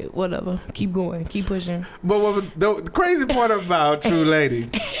right, fuck it, whatever. Keep going, keep pushing. But what was the crazy part about Tru Lady?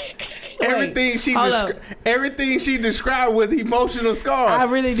 Everything she described was emotional scars. I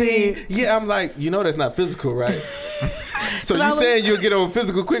really did. Yeah, I'm like, that's not physical, right? So you saying you'll get over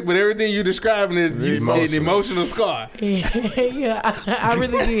physical quick, but everything you describing is an emotional scar. Yeah, I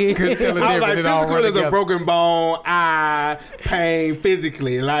really did. Couldn't tell the I was like, physical is a broken bone, eye, pain,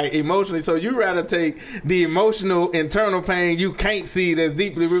 physically, like emotionally. So you rather take the emotional internal pain you can't see that's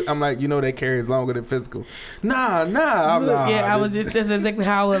deeply rooted. I'm like, that carries longer than physical. Nah. That's exactly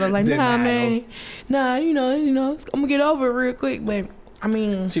how I was. I'm like, nah, man. Nah, I'm gonna get over it real quick, but I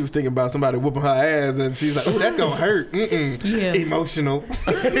mean, she was thinking about somebody whooping her ass, and she's like, "Oh, that's gonna hurt." Yeah, emotional.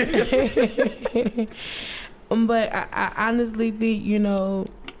 But I honestly think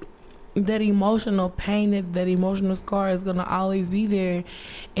that emotional pain, that emotional scar is gonna always be there,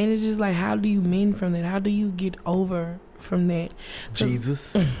 and it's just like, how do you mend from that? How do you get over from that?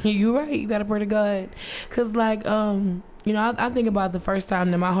 Jesus, you're right. You gotta pray to God, cause like I think about the first time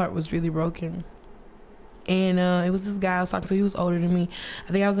that my heart was really broken. And it was this guy I was talking to. He was older than me.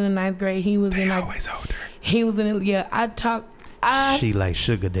 I think I was in the 9th grade. He was always older. He was in She like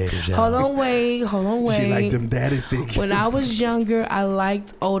sugar daddies. Hold on, wait. She like them daddy figures. When I was younger, I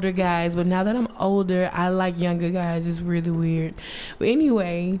liked older guys, but now that I'm older, I like younger guys. It's really weird. But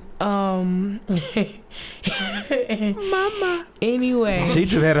anyway, Mama. Anyway, she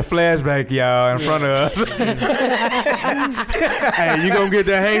just had a flashback, y'all, in front of us. Hey, you gonna get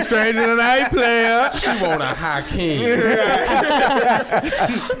that Hank Stranger tonight, player? She want a Hakeem.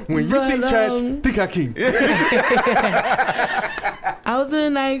 When you think trash, think Hakeem. I was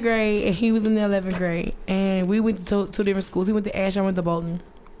in the 9th grade and he was in the 11th grade, and we went to two different schools. He went to Ash, I went to Bolton.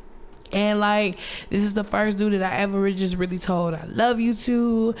 And like, this is the first dude that I ever just really told I love you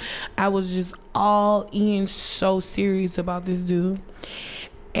to. I was just all in, so serious about this dude.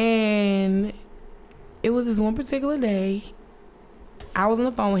 And it was this one particular day, I was on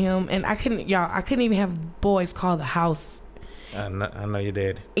the phone with him, and I couldn't even have boys call the house. I know your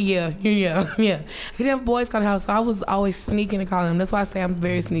dad. Yeah. I couldn't have boys call the house, so I was always sneaking to call him. That's why I say I'm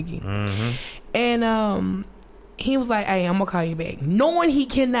very sneaky. Mm-hmm. And he was like, "Hey, I'm gonna call you back," knowing he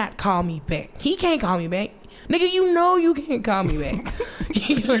cannot call me back. He can't call me back, nigga. You can't call me back.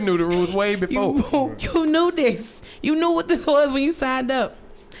 You knew the rules way before. You knew this. You knew what this was when you signed up.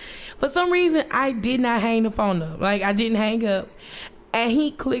 For some reason, I did not hang the phone up. Like, I didn't hang up. And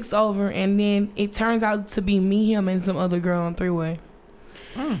he clicks over, and then it turns out to be me, him, and some other girl on 3-way.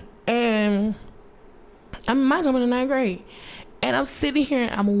 And mind you, I'm in the 9th grade. And I'm sitting here,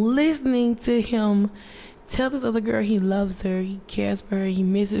 and I'm listening to him tell this other girl he loves her, he cares for her, he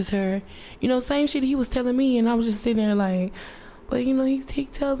misses her. Same shit he was telling me, and I was just sitting there like, but he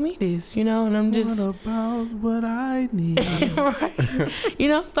tells me this, and I'm just, what about what I need?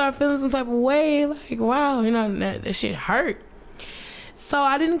 Right. Start feeling some type of way, like, wow, that shit hurt. So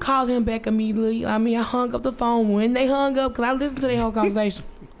I didn't call him back immediately. I mean, I hung up the phone when they hung up, because I listened to their whole conversation.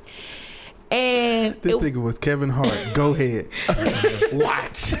 And this nigga was Kevin Hart. Go ahead.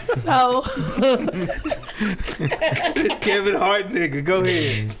 Watch. So it's Kevin Hart, nigga. Go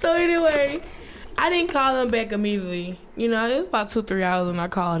ahead. So anyway, I didn't call him back immediately. It was about 2-3 hours when I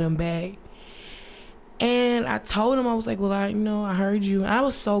called him back. And I told him, I was like, well, I heard you. And I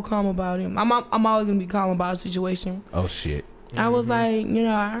was so calm about him. I'm always going to be calm about a situation. Oh, shit. I was like,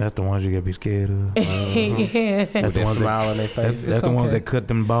 that's the ones you gotta be scared of. Yeah. That's the ones smile on their face. That's the ones that cut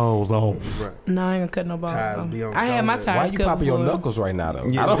them balls off. Right. No, I ain't gonna cut no balls off. I had my tires cut. Why you popping your knuckles right now, though?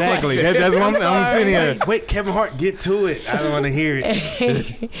 Yeah, exactly. That's what I'm sitting here. Wait, Kevin Hart, get to it. I don't want to hear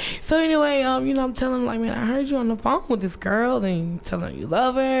it. So anyway, I'm telling him, like, man, I heard you on the phone with this girl, and you telling her you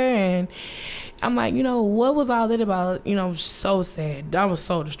love her, and I'm like, what was all that about? So sad. I was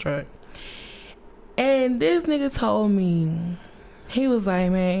so distraught. And this nigga told me, he was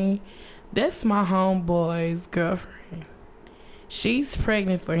like, man, that's my homeboy's girlfriend. She's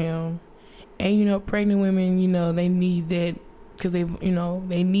pregnant for him. And, pregnant women, they need that, because they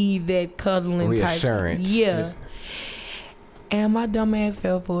need that cuddling reassurance. Type. Yeah. And my dumb ass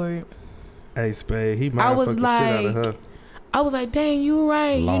fell for it. Hey, Spade, he might fuck the shit out of her. I was like, dang, you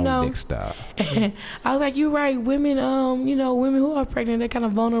right, Long dick style. I was like, you right. Women, women who are pregnant, they're kind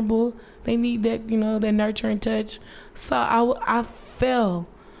of vulnerable. They need that, that nurturing touch. So I fell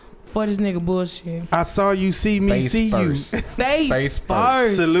for this nigga bullshit. I saw you see me Face see first. you. Face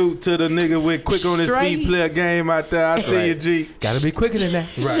first. Salute to the nigga with quick on his feet, play a game out there. I see you, G. Gotta be quicker than that.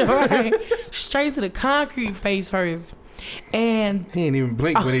 Right. Straight to the concrete, face first. And he ain't even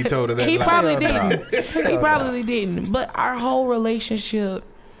blink when he told her that. He probably didn't. He probably didn't. But our whole relationship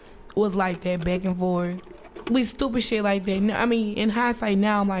was like that, back and forth. We stupid shit like that. I mean, in hindsight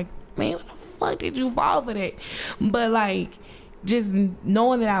now, I'm like, man, what the fuck did you fall for that? But like, just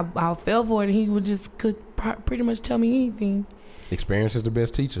knowing that I fell for it, and he would just could pretty much tell me anything. Experience is the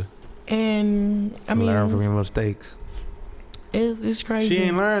best teacher. And I mean, learn from your mistakes. It's crazy. She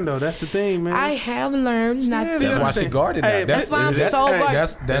ain't learned though. That's the thing, man. I have learned not to. That's why she guarded that. That's why I'm so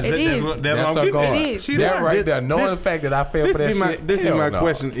guarded. That's it is. That's her guard. It is. That right there. Knowing the fact that I fell for that shit. This is my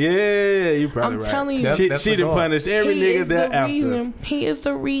question. Yeah, you probably right. I'm telling you. She done punished every nigga that after. He is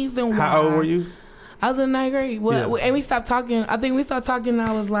the reason why. How old were you? I was in 9th grade. Well, and we stopped talking. I think we stopped talking.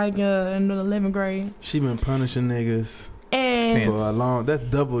 I was like in the 11th grade. She been punishing niggas and for a long. That's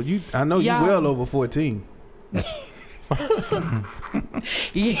double. I know you well over 14.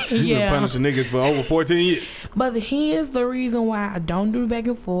 You been punishing niggas for over 14 years. But he is the reason why I don't do back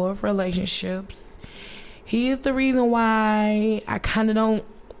and forth relationships. He is the reason why I kind of don't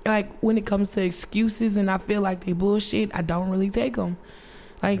like when it comes to excuses and I feel like they bullshit. I don't really take them.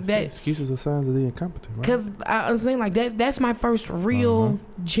 Like that. Excuses are signs of the incompetent, right? Because I'm saying like that's my first real,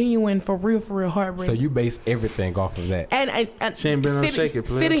 genuine, for real heartbreak. So you base everything off of that. And she ain't been on Shake It,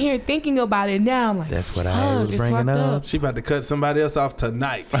 sitting here thinking about it now, I'm like, that's what I was bringing up. She about to cut somebody else off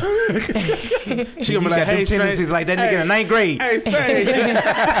tonight. She gonna be like, hey, tendencies like that nigga in 9th grade. Hey, Spade.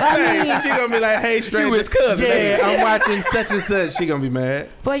 She gonna be like, hey, stranger. You his cousin. Yeah, I'm watching such and such. She gonna be mad.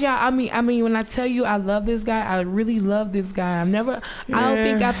 But yeah, I mean, when I tell you I love this guy, I really love this guy. I don't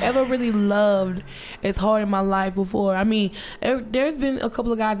think I've ever really loved as hard in my life before. I mean, there's been a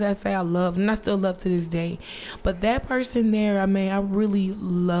couple of guys that I say I love, and I still love to this day. But that person there, I mean, I really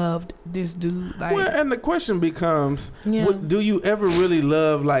loved this dude. Like, well, and the question becomes, do you ever really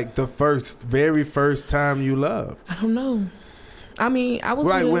love like the very first time you love? I don't know. I mean, I was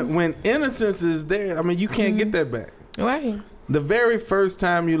like when innocence is there. I mean, you can't get that back. Right. The very first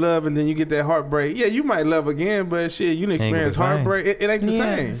time you love and then you get that heartbreak. Yeah, you might love again, but shit, you didn't experience heartbreak. It ain't the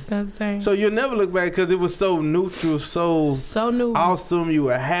same. It's not the same. So you'll never look back because it was so neutral, so new, awesome. You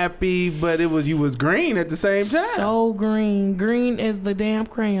were happy, but you was green at the same time. So green as the damn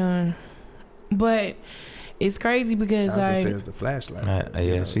crayon. But it's crazy because I was gonna say it's the flashlight.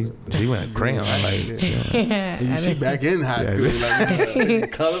 Yeah, she went crayon like she back in high school.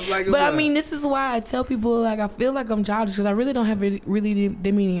 Like, colors like. But I mean, this is why I tell people like I feel like I'm childish because I really don't have really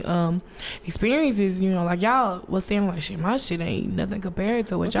that many experiences. You know, like y'all was saying like shit. My shit ain't nothing compared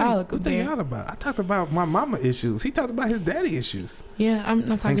to what y'all are compared. What y'all about? I talked about my mama issues. He talked about his daddy issues. Yeah, I'm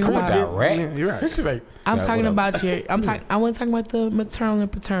not talking about. Yeah, you're right. I'm talking about your. I wasn't talking about the maternal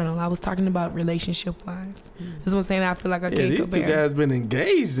and paternal. I was talking about relationship wise. This is what I'm saying. I feel like I can't these compare. Two guys been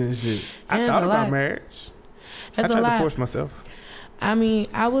engaged and shit. I thought about marriage. I tried to force myself. I mean,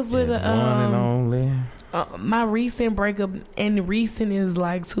 I was with one and only. My recent breakup, and recent is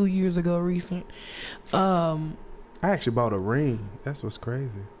like 2 years ago. Recent. I actually bought a ring. That's what's crazy.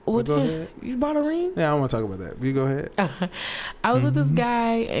 What? Go ahead. You bought a ring? Yeah, I don't want to talk about that. You go ahead. I was with this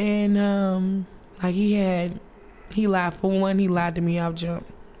guy, and like he lied. For one, he lied to me out jump.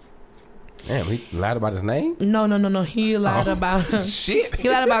 Damn, he lied about his name? No. He lied about shit. He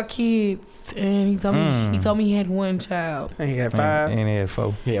lied about kids, and he told me he had one child. And he had 5. And he had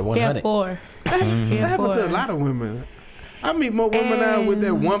 4. He had 100. He had 4. That happened to a lot of women. I meet more women now with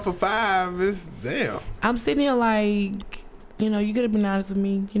that 1 for 5. It's damn. I'm sitting here like, you could have been honest with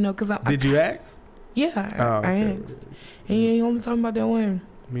me, because Did you ask? Yeah, I asked. And you only talking about that one.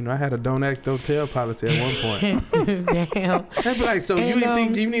 I had a don't ask, don't tell policy at one point. Damn. I'd be like, so you didn't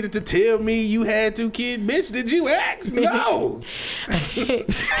think you needed to tell me you had 2 kids, bitch? Did you ask? No. You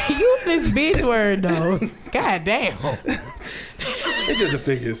this bitch word though. God damn. It's just a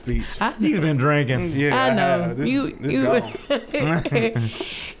figure of speech. He's been drinking. Yeah, I know. This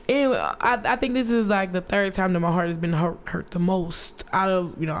Anyway, I think this is like the 3rd time that my heart has been hurt the most out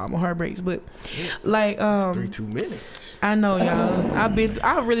of all my heartbreaks. But like 3 too many. I know, y'all.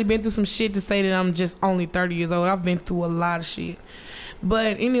 I've really been through some shit to say that I'm just only 30 years old. I've been through a lot of shit.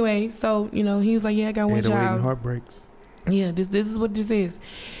 But anyway, so he was like, yeah, I got one child. Heartbreaks. Yeah, this is what this is.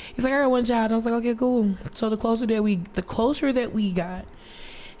 He's like, I got one child. I was like, okay, cool. So the closer that we got,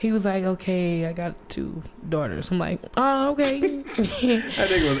 he was like, okay, I got 2 daughters. I'm like, oh, okay. I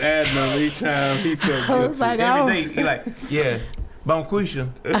think it was adding on each time he felt I was like, every day, he like, yeah. Bonquisha.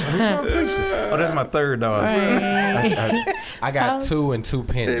 Oh, that's my 3rd daughter. Right. I got 2 and 2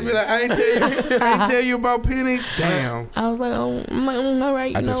 pennies. They be like, I ain't tell you about Penny. Damn. I was like, oh, all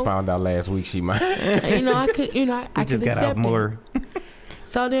right. I just found out last week she might. I could, I just could got out more.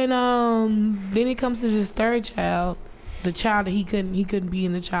 So then it comes to this 3rd child, the child that he couldn't be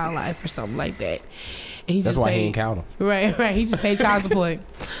in the child life or something like that. And he That's just why paid, he ain't count him. Right. He just paid child support.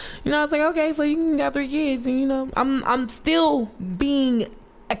 I was like, okay, so you got 3 kids, and I'm still being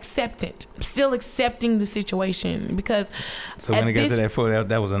acceptant. I'm still accepting the situation because. So when it got to that 4,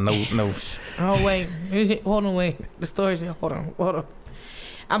 that was a no. Oh wait, hold on, wait. The story's here. Hold on.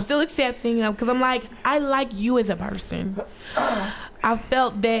 I'm still accepting because I'm like, I like you as a person. I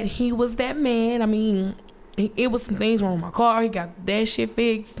felt that he was that man. I mean, it was some things wrong with my car. He got that shit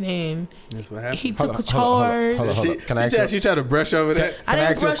fixed, and he took a charge. Hold on. Can I she tried to brush over that? I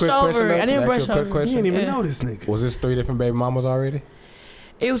didn't brush over. I didn't brush over. You didn't even know this nigga. Was this 3 different baby mamas already?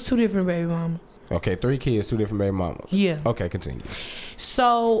 It was 2 different baby mamas. Okay, 3 kids, 2 different baby mamas. Yeah. Okay, continue.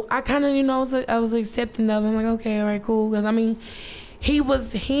 So I kind of, I was accepting of him. Like, okay, all right, cool. Because I mean,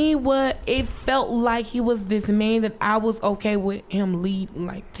 it felt like he was this man that I was okay with him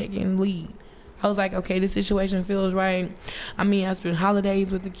taking lead. I was like, okay, this situation feels right. I mean, I spent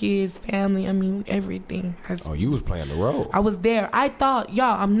holidays with the kids, family. I mean, everything. You was playing the role. I was there. I thought,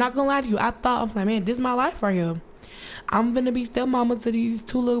 y'all, I'm not gonna lie to you. I was like, man, this is my life right here. I'm gonna be stepmama to these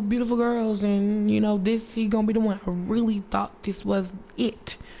 2 little beautiful girls, and this he gonna be the one. I really thought this was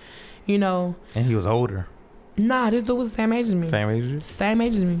it. And he was older. Nah, this dude was the same age as me. Same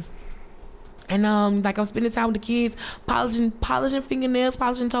age as me. And I'm spending time with the kids, polishing fingernails,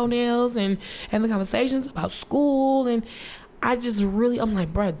 polishing toenails, and having conversations about school. And I'm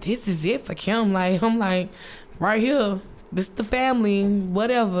like, bro, this is it for Kim. I'm like, right here, this the family,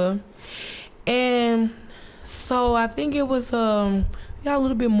 whatever. And so I think it was got a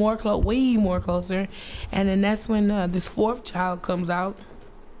little bit more way more closer. And then that's when this 4th child comes out,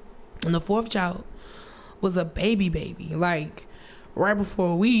 and the 4th child was a baby, like right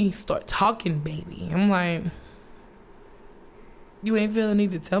before we start talking baby. I'm like, you ain't feel the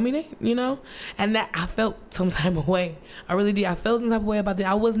need to tell me that, and that I felt some type of way. I really did. I felt some type of way about that.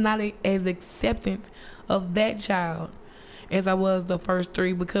 I was not as acceptant of that child as I was the first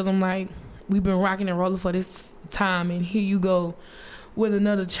 3, because I'm like, we've been rocking and rolling for this time, and here you go with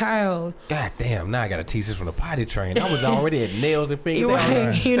another child. God damn, now I gotta teach this from the potty train. I was already at nails and fingers. Right,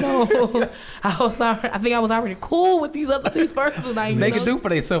 I think I was already cool with these first ones. They can do for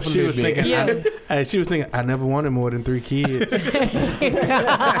themselves a little bit. She was thinking, I never wanted more than 3 kids.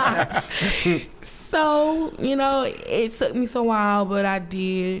 So, it took me so while, but I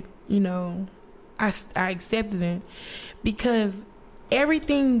did, I accepted it because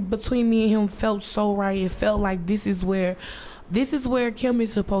everything between me and him felt so right. It felt like this is where Kim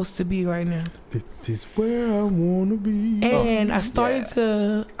is supposed to be right now. This is where I wanna be. And I started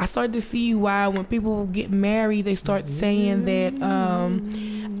to see why when people get married, they start saying that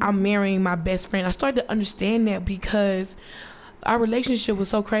I'm marrying my best friend. I started to understand that because our relationship was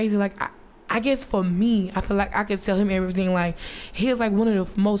so crazy. Like I guess for me, I feel like I could tell him everything. Like he's like one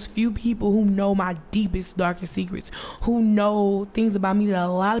of the most few people who know my deepest, darkest secrets, who know things about me that a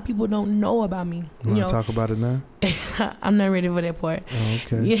lot of people don't know about me. You want to talk about it now? I'm not ready for that part. Oh,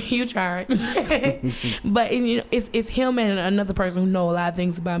 okay. You tried. But it's him and another person who know a lot of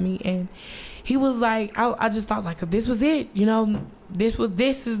things about me. And he was like, I just thought like this was it. This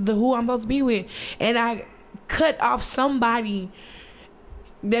is who I'm supposed to be with. And I cut off somebody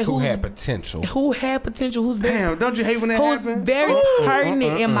who had potential. Who's very, damn, don't you hate when that happens? Who's very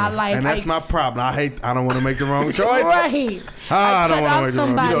pertinent in my life. And that's my problem. I don't want to make the wrong choice. Right. I don't want to make the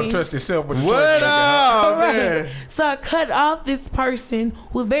wrong choice. You don't trust yourself with the choice. What up, man? So I cut off this person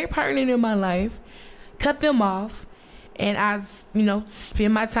who's very pertinent in my life, cut them off, and I,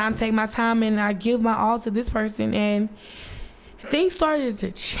 spend my time, take my time, and I give my all to this person, and things started to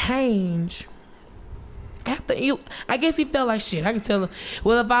change. I guess he felt like shit. I could tell her.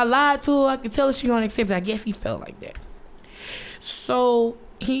 Well, if I lied to her, I could tell her she gonna accept it. I guess he felt like that. So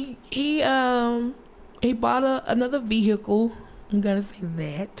he bought another vehicle. I'm gonna say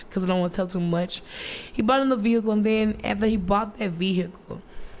that because I don't want to tell too much. He bought another vehicle, and then after he bought that vehicle,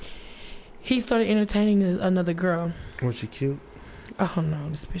 he started entertaining another girl. Was she cute? Oh no,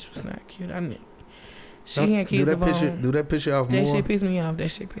 this bitch was not cute. She had kids of her own. Do that picture off more? That shit pissed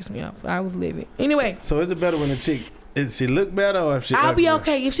me off. I was living. Anyway. So is it better when the chick, if she look better or if she I'll be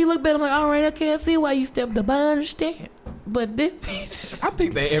okay. If she look better, I'm like, all right, I can't see why you stepped up. I understand. But this bitch. I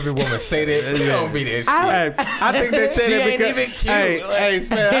think that every woman say that. You don't be that shit. I think they said it because. Ain't even cute. Hey,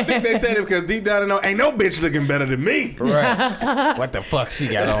 Spade, I think they said it because deep down I know ain't no bitch looking better than me. Right. What the fuck she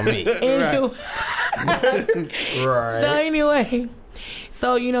got on me? Anyway. Right. So anyway.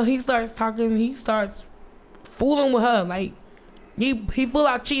 So, he starts talking. He starts fooling with her. Like, he full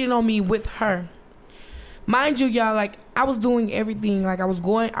out cheating on me with her. mind you, y'all, like, I was doing everything. Like, I was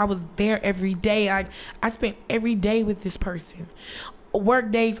there every day. I spent every day with this person.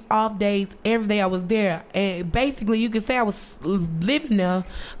 Work days, off days, every day I was there. And basically, you could say I was living there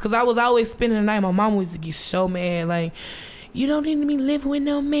because I was always spending the night. My mom used to get so mad. Like, you don't need to be living with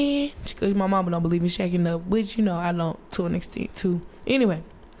no man. Because my mama don't believe in shacking up, which, you know, I don't to an extent, too. Anyway.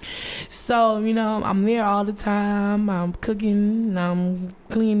 So, you know, I'm there all the time. I'm cooking, I'm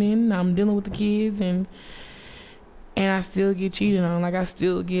cleaning, I'm dealing with the kids, and I still get cheated on. Like, I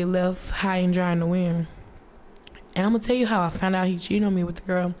still get left high and dry in the wind. And I'm going to tell you how I found out he cheated on me with the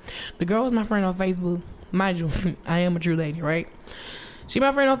girl. The girl was my friend on Facebook. Mind you, I am a true lady, right? She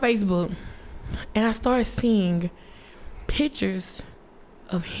my friend on Facebook. And I started seeing pictures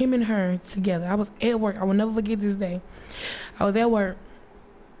of him and her together. I was at work. I will never forget this day. I was at work.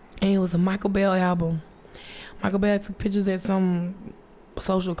 And it was a Michael Bell album. Michael Bell took pictures at some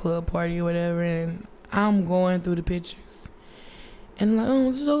social club party or whatever. And I'm going through the pictures. And like,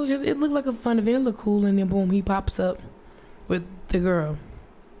 oh, so it looked like a fun event. It looked cool, and then boom, he pops up with the girl.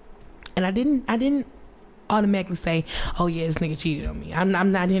 And I didn't automatically say, oh yeah, this nigga cheated on me. I'm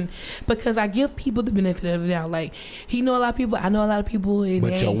not in, because I give people the benefit of the doubt. Like, he know a lot of people, I know a lot of people.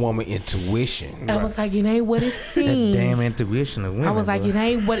 But your woman intuition. I was like, it ain't what it seems. Damn intuition of women. I was like, it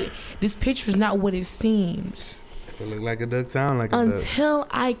ain't what this picture's not what it seems. If it look like a duck, sound like a duck. Until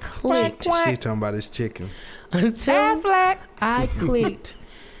I clicked. She talking about his chicken. Until I clicked,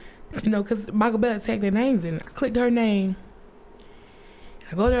 you know, because Michael Bell tagged their names in. I clicked her name.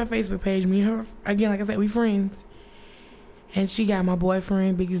 I go to her Facebook page. Me and her, again, like I said, we friends. And she got my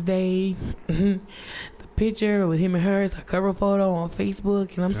boyfriend, Biggest Day. The picture with him and her is a cover photo on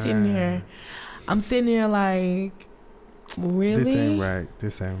Facebook. And I'm sitting there like, really?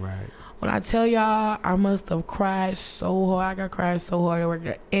 This ain't right. When I tell y'all, I must have cried so hard. I cried so hard at work.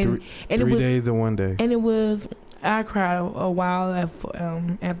 And three days in one day. And it was, I cried a while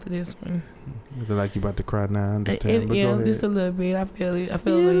after this one. You look like you about to cry now, I understand. But yeah, just a little bit. I feel it. I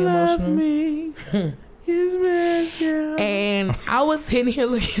feel a little emotional. Me. And I was sitting here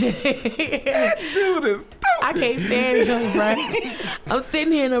looking at it. Dude is stupid. I can't stand him, right? I'm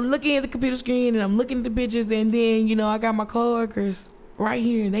sitting here and I'm looking at the computer screen and I'm looking at the pictures, and then, you know, I got my coworkers right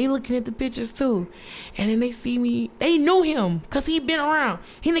here, and they looking at the pictures too. And then they see me. They knew him because he been around.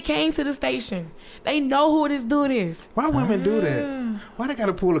 He done came to the station. They know who this dude is. Why women do that? Why they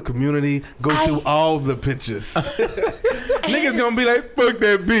gotta pull a community, go through all the pictures? Niggas gonna be like, fuck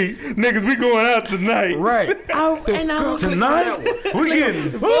that beat. Niggas, we going out tonight. Right. Tonight? We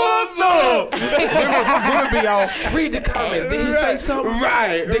getting fucked up. Women be all, read the comments. Did he say something?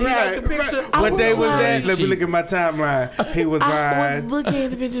 Right. Did he like the picture? What day was like, that? Let me look at my timeline. He was I was looking at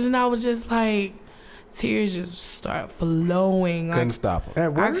the pictures and I was just like, tears just start flowing. Couldn't stop him.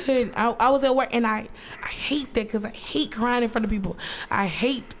 At work? I couldn't. I was at work, and I hate that because I hate crying in front of people. I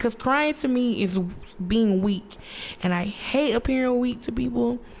hate, because crying to me is being weak, and I hate appearing weak to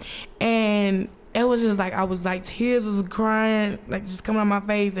people. And it was just like, I was like, tears was crying, like just coming out my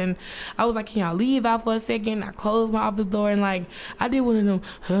face. And I was like, can y'all leave out for a second? I closed my office door and like, I did one of them,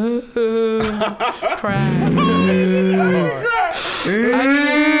 cry.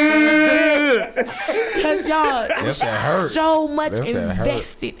 Because y'all, so much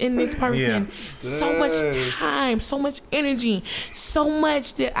invested in this person. So much time, so much energy, so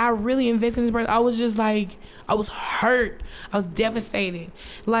much that I really invested in this person. I was just like, I was hurt. I was devastated.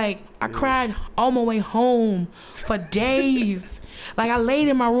 Like, I cried all my way home for days. Like, I laid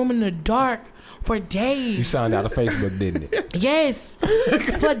in my room in the dark for days. You signed out of Facebook, didn't it? Yes,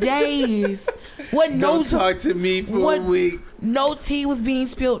 for days. Don't talk to me for a week. No tea was being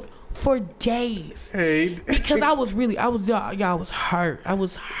spilled for days. Hey. Because I was hurt. I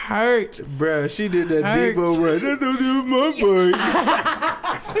was hurt. Bruh, she did that Devo right. That don't do my boy.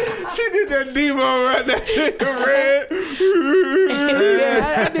 She did that Devo right there.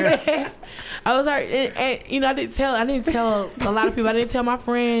 I did that. I was hurt. And, you know, I didn't tell a lot of people. I didn't tell my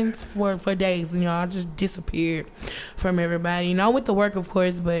friends for days. You know, I just disappeared from everybody. You know, I went to work, of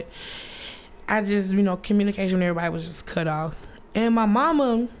course, but I just, you know, communication with everybody was just cut off. And my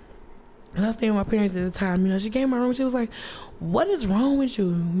mama, and I was staying with my parents at the time, you know, she came in my room. She was like, what is wrong with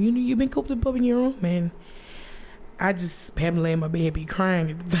you? You've been cooped up in your room, man. I just happened to lay in my bed, be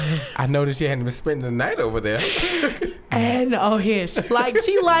crying at the time. I noticed you hadn't been spending the night over there. And she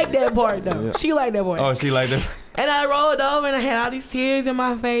liked that part though. Yeah. She liked that part. Oh, she liked that. And I rolled over and I had all these tears in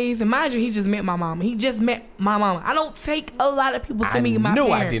my face. And mind you, he just met my mama. I don't take a lot of people to meet my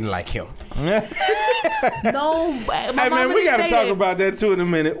parents. I didn't like him. No, hey man, we gotta talk about that too in a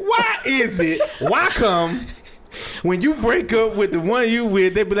minute. Why is it? Why come when you break up with the one you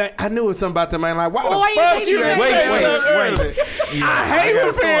with, they be like, I knew it was something about them. I'm like, why the fuck you Wait. I hate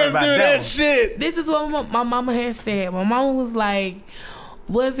when parents do that shit. This is what my mama had said. My mama was like,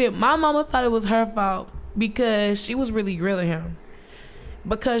 my mama thought it was her fault because she was really grilling him.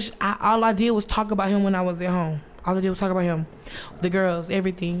 Because all I did was talk about him when I was at home. All I did was talk about him, the girls,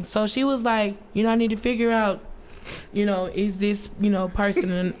 everything. So she was like, I need to figure out, is this,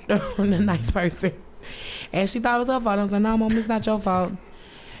 person a nice person? And she thought it was her fault. I was like, no, Mom, it's not your fault.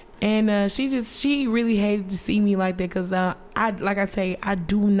 And she really hated to see me like that because I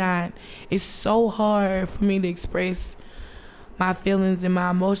do not. It's so hard for me to express my feelings and my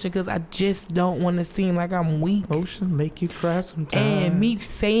emotion because I just don't want to seem like I'm weak. Emotion make you cry sometimes. And me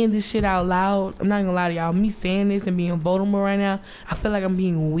saying this shit out loud, I'm not gonna lie to y'all. Me saying this and being vulnerable right now, I feel like I'm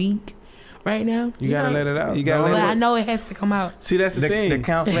being weak right now. You gotta let it out. But I know it has to come out. See, that's the thing. The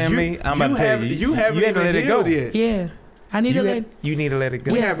counseling me, I'm about to tell you. You haven't even let it go yet. Yeah. I need to let. You need to let it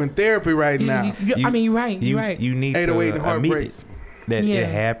go. We having therapy right now. You're right. You're right. You need 808 to Heartbreaks. That it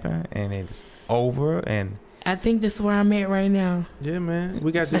happened and it's over and. I think that's where I'm at right now. Yeah, man.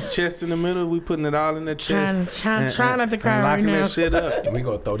 We got this chest in the middle. We putting it all in the chest. Trying not to cry right now. That shit up. And we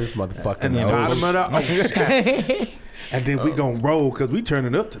gonna throw this motherfucker in the bottom of the and then we gonna roll because we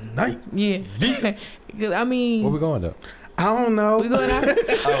turning up tonight. Yeah. I mean. Where we going though? I don't know. We going out?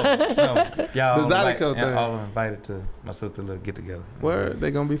 No. Y'all the Zydeco thing. All invited to my sister to get together. Where? They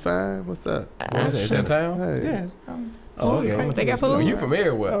gonna be fine? What's up? Is that town? Hey. Yeah. Oh, okay. They got food? You from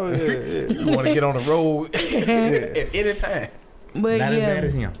everywhere. Oh, yeah. You want to get on the road at any time. But Not as bad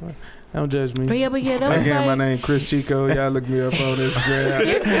as him. Don't judge me. But yeah, that was Again, my name Chris Chico. Y'all look me up on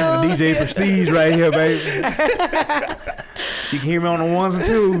Instagram. DJ Presstige right here, baby. You can hear me on the ones and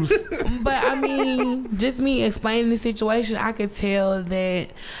twos. But I mean, just me explaining the situation, I could tell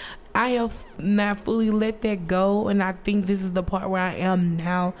that I have not fully let that go, and I think this is the part where I am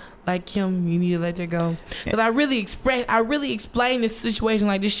now. Like, Kim, you need to let that go. Because I really explained this situation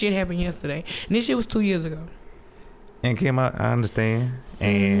like this shit happened yesterday, and this shit was 2 years ago. And Kim, I understand,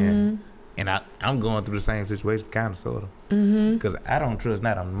 and I'm going through the same situation, kind of, sort of, because I don't trust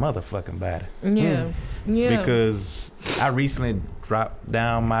not a motherfucking body. Yeah, yeah. Because I recently dropped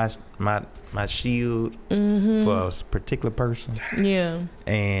down my shield for a particular person. Yeah.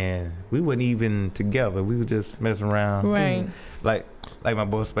 And we weren't even together. We were just messing around. Right. Like my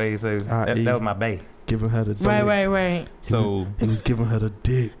boy Spade said, that was my bae. Giving her the dick. Right. So he was giving her the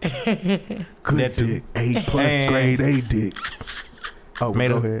dick. Good dick. A+ grade A dick. Oh,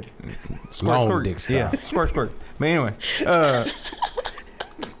 go ahead. Squirt. Yeah, squirt. But anyway,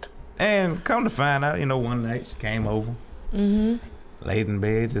 and come to find out, one night she came over, laid in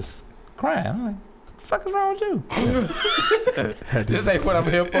bed, just crying. I'm like, what the fuck is wrong with you? This ain't what I'm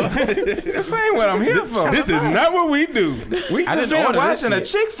here for. This ain't what I'm here for. This is not what we do. We just been watching a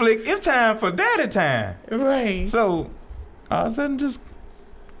chick flick. It's time for daddy time. Right. So all of a sudden,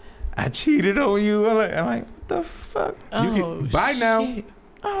 I cheated on you. I'm like, what the fuck? Bye now. Shit.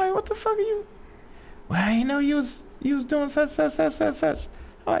 I'm like, what the fuck are you? Well, I didn't know you was doing such. I'm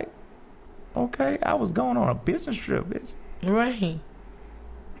like, okay, I was going on a business trip, bitch. Right.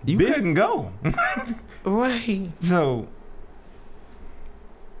 You couldn't go. Right. So,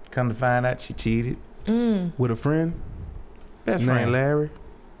 come to find out, she cheated. With a friend? Best friend. Named Larry?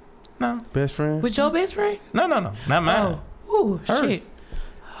 No. Best friend? With your best friend? No. Not mine. Oh. Ooh, Her. shit.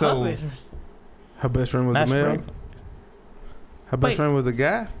 So, her best friend was a male? Her best friend was a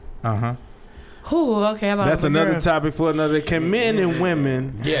guy? Uh-huh. Ooh, okay. I thought That's it was a another girl. topic for another. Can men and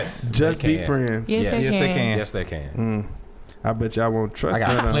women just be friends? Yes, they can. Yes, they can. I bet y'all won't trust I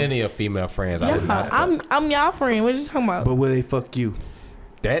got none plenty of female friends. I would not fuck. I'm y'all friend. What you talking about? But will they fuck you?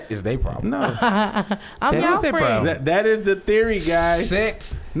 That is their problem. No. I'm y'all friend. That is the theory, guys.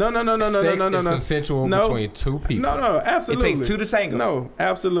 Sex. No. Sex is consensual between two people. No, absolutely. It takes two to tango. No,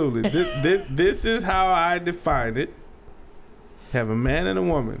 absolutely. This is how I define it. Have a man and a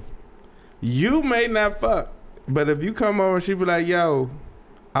woman. You may not fuck, but if you come over and she be like, yo,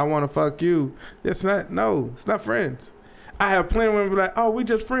 I want to fuck you, it's not friends. I have plenty of women be like, oh, we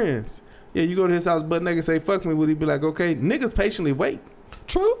just friends. Yeah, you go to his house butt naked and say, fuck me, would he be like, okay, niggas patiently wait.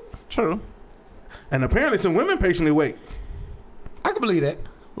 True. And apparently some women patiently wait. I can believe that.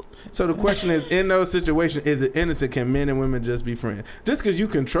 So the question is, in those situations, is it innocent? Can men and women just be friends? Just because you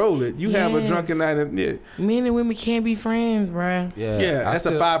control it, you have a drunken night. Men and women can't be friends, bruh. Yeah, that's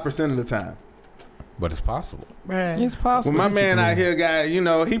a 5% of the time. But it's possible. Bruh. It's possible. When my man out here, guy,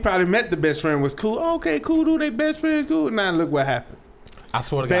 he probably met the best friend, was cool. Oh, okay, cool, dude, they best friends, cool. Now look what happened. I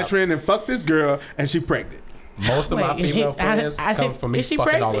swear to God. Best friend and fucked this girl, and she pregnant. Most of my female friends come from me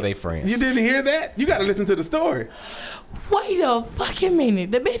fucking all of their friends. You didn't hear that? You got to listen to the story. Wait a fucking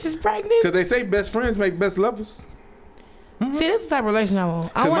minute. The bitch is pregnant? Because they say best friends make best lovers. Mm-hmm. See, that's the type of relationship I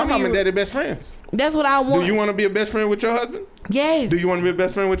want. Because my mom and daddy best friends. That's what I want. Do you want to be a best friend with your husband? Yes. Do you want to be a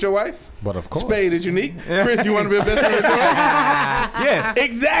best friend with your wife? But of course. Spade is unique. Chris, you want to be a best friend with your wife? Yes.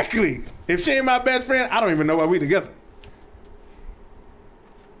 Exactly. If she ain't my best friend, I don't even know why we together.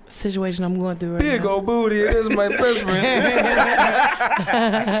 Situation I'm going through right now. Big old booty. This is my best friend.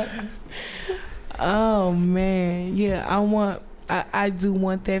 Oh, man. Yeah, I do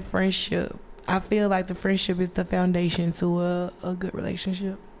want that friendship. I feel like the friendship is the foundation to a good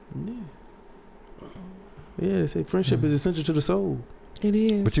relationship. Yeah, they say friendship is essential to the soul. It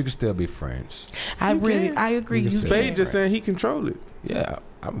is. But you can still be friends. I agree. Spade just saying he control it. Yeah,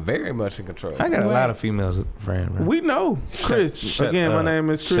 I'm very much in control. I got a lot of females friends. Man. We know. Chris. Shut Again, up. my name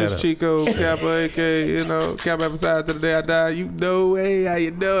is Chris Chico, Kappa, a.k.a., Kappa Episode to the day I die. You know, hey, how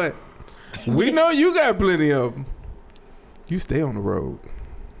you doing? We know you got plenty of them. You stay on the road.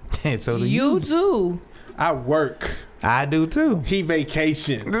 So do you too. I work. I do too. He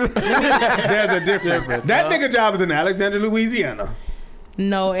vacation. There's a difference. That nigga job is in Alexandria, Louisiana.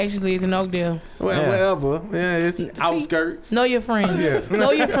 No, actually, it's in Oakdale. Well, wherever. Yeah, it's outskirts. Know your friends.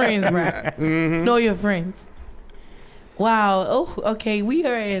 Know your friends, bro. Mm-hmm. Know your friends. Wow. Oh, okay. We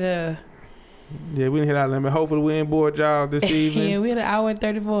are at a... Yeah, we didn't hit our limit. Hopefully we ain't bored y'all this evening. Yeah, we had an hour and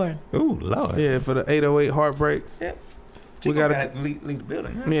 34. Ooh, Lord. Yeah, for the 808 Heartbreaks. Yep. We got to leave the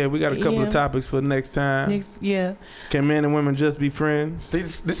building. Huh? Yeah, we got a couple of topics for next time. Can men and women just be friends?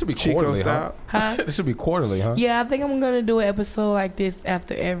 This should be Chico quarterly, style. Huh? This should be quarterly, huh? Yeah, I think I'm gonna do an episode like this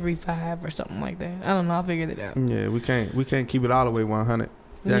after every 5 or something like that. I don't know. I'll figure it out. Yeah, we can't keep it all the way 100.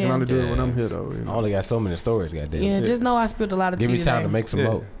 I can only do it when I'm here though. I only got so many stories, goddamn. Yeah, just know I spilled a lot of tea. Give me time today. to make some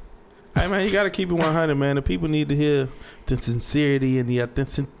more. Hey man, you gotta keep it 100, man. The people need to hear the sincerity and the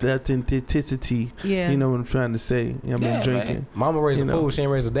authenticity. Yeah, you know what I'm trying to say. I've been drinking. Man. Mama raised a fool, she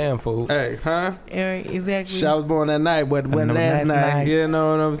ain't raised a damn fool. Hey, huh? Exactly. I was born that night, but when last night. You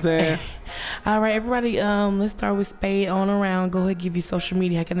know what I'm saying? All right, everybody. Let's start with Spade on around. Go ahead, give you social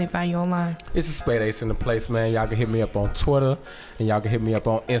media. How can they find you online? It's a Spade Ace in the place, man. Y'all can hit me up on Twitter, and y'all can hit me up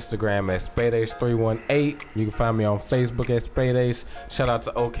on Instagram at Spade Ace 318. You can find me on Facebook at Spade Ace. Shout out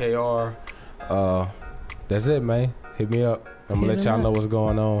to OKR. That's it, man. Hit me up. I'm gonna let y'all know what's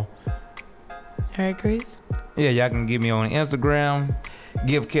going on. All right, Chris. Yeah, y'all can get me on Instagram,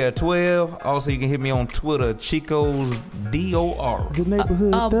 GiveCare12. Also, you can hit me on Twitter, Chico's DOR. The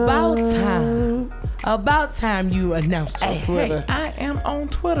neighborhood. About time you announced your Twitter. Hey, I am on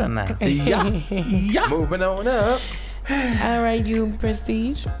Twitter now. Yeah. Moving on up. All right, you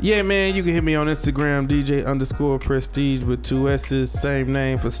Prestige. Yeah, man, you can hit me on Instagram, DJ_Prestige with 2 S's. Same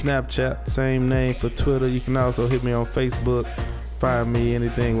name for Snapchat, same name for Twitter. You can also hit me on Facebook. Find me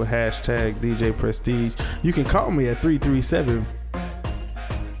anything with hashtag DJ Presstige. You can call me at 337.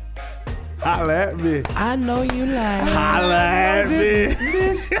 Holla at me. I know you lying. Holla at me.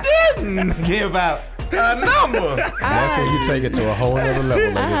 Didn't give out a number. That's when you take it to a whole other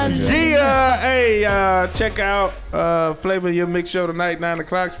level. Check out Flavor Your Mix show tonight, 9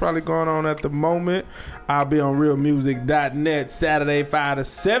 o'clock. It's probably going on at the moment. I'll be on realmusic.net Saturday 5 to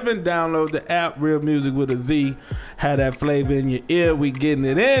 7. Download the app, Real Music with a Z. Have that flavor in your ear. We getting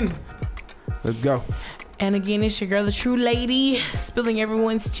it in. Let's go. And again, it's your girl, A Tru Lady, spilling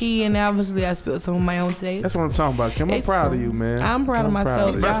everyone's tea, and obviously I spilled some of my own today. That's what I'm talking about, Kim. I'm proud of you, man. I'm proud of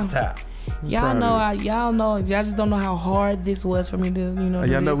myself. Versatile. Y'all know, y'all just don't know how hard this was for me to,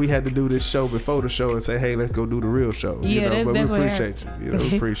 Y'all know we had to do this show before the show and say, hey, let's go do the real show. Yeah, but that's we what appreciate you.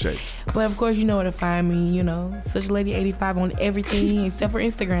 We appreciate you. But of course, you know where to find me. Such a lady 85 on everything except for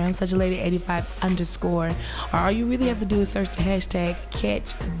Instagram. Such a lady 85_. Or all you really have to do is search the hashtag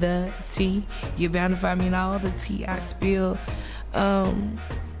catch the tea. You're bound to find me in all the tea I spill.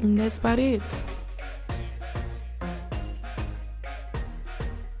 That's about it.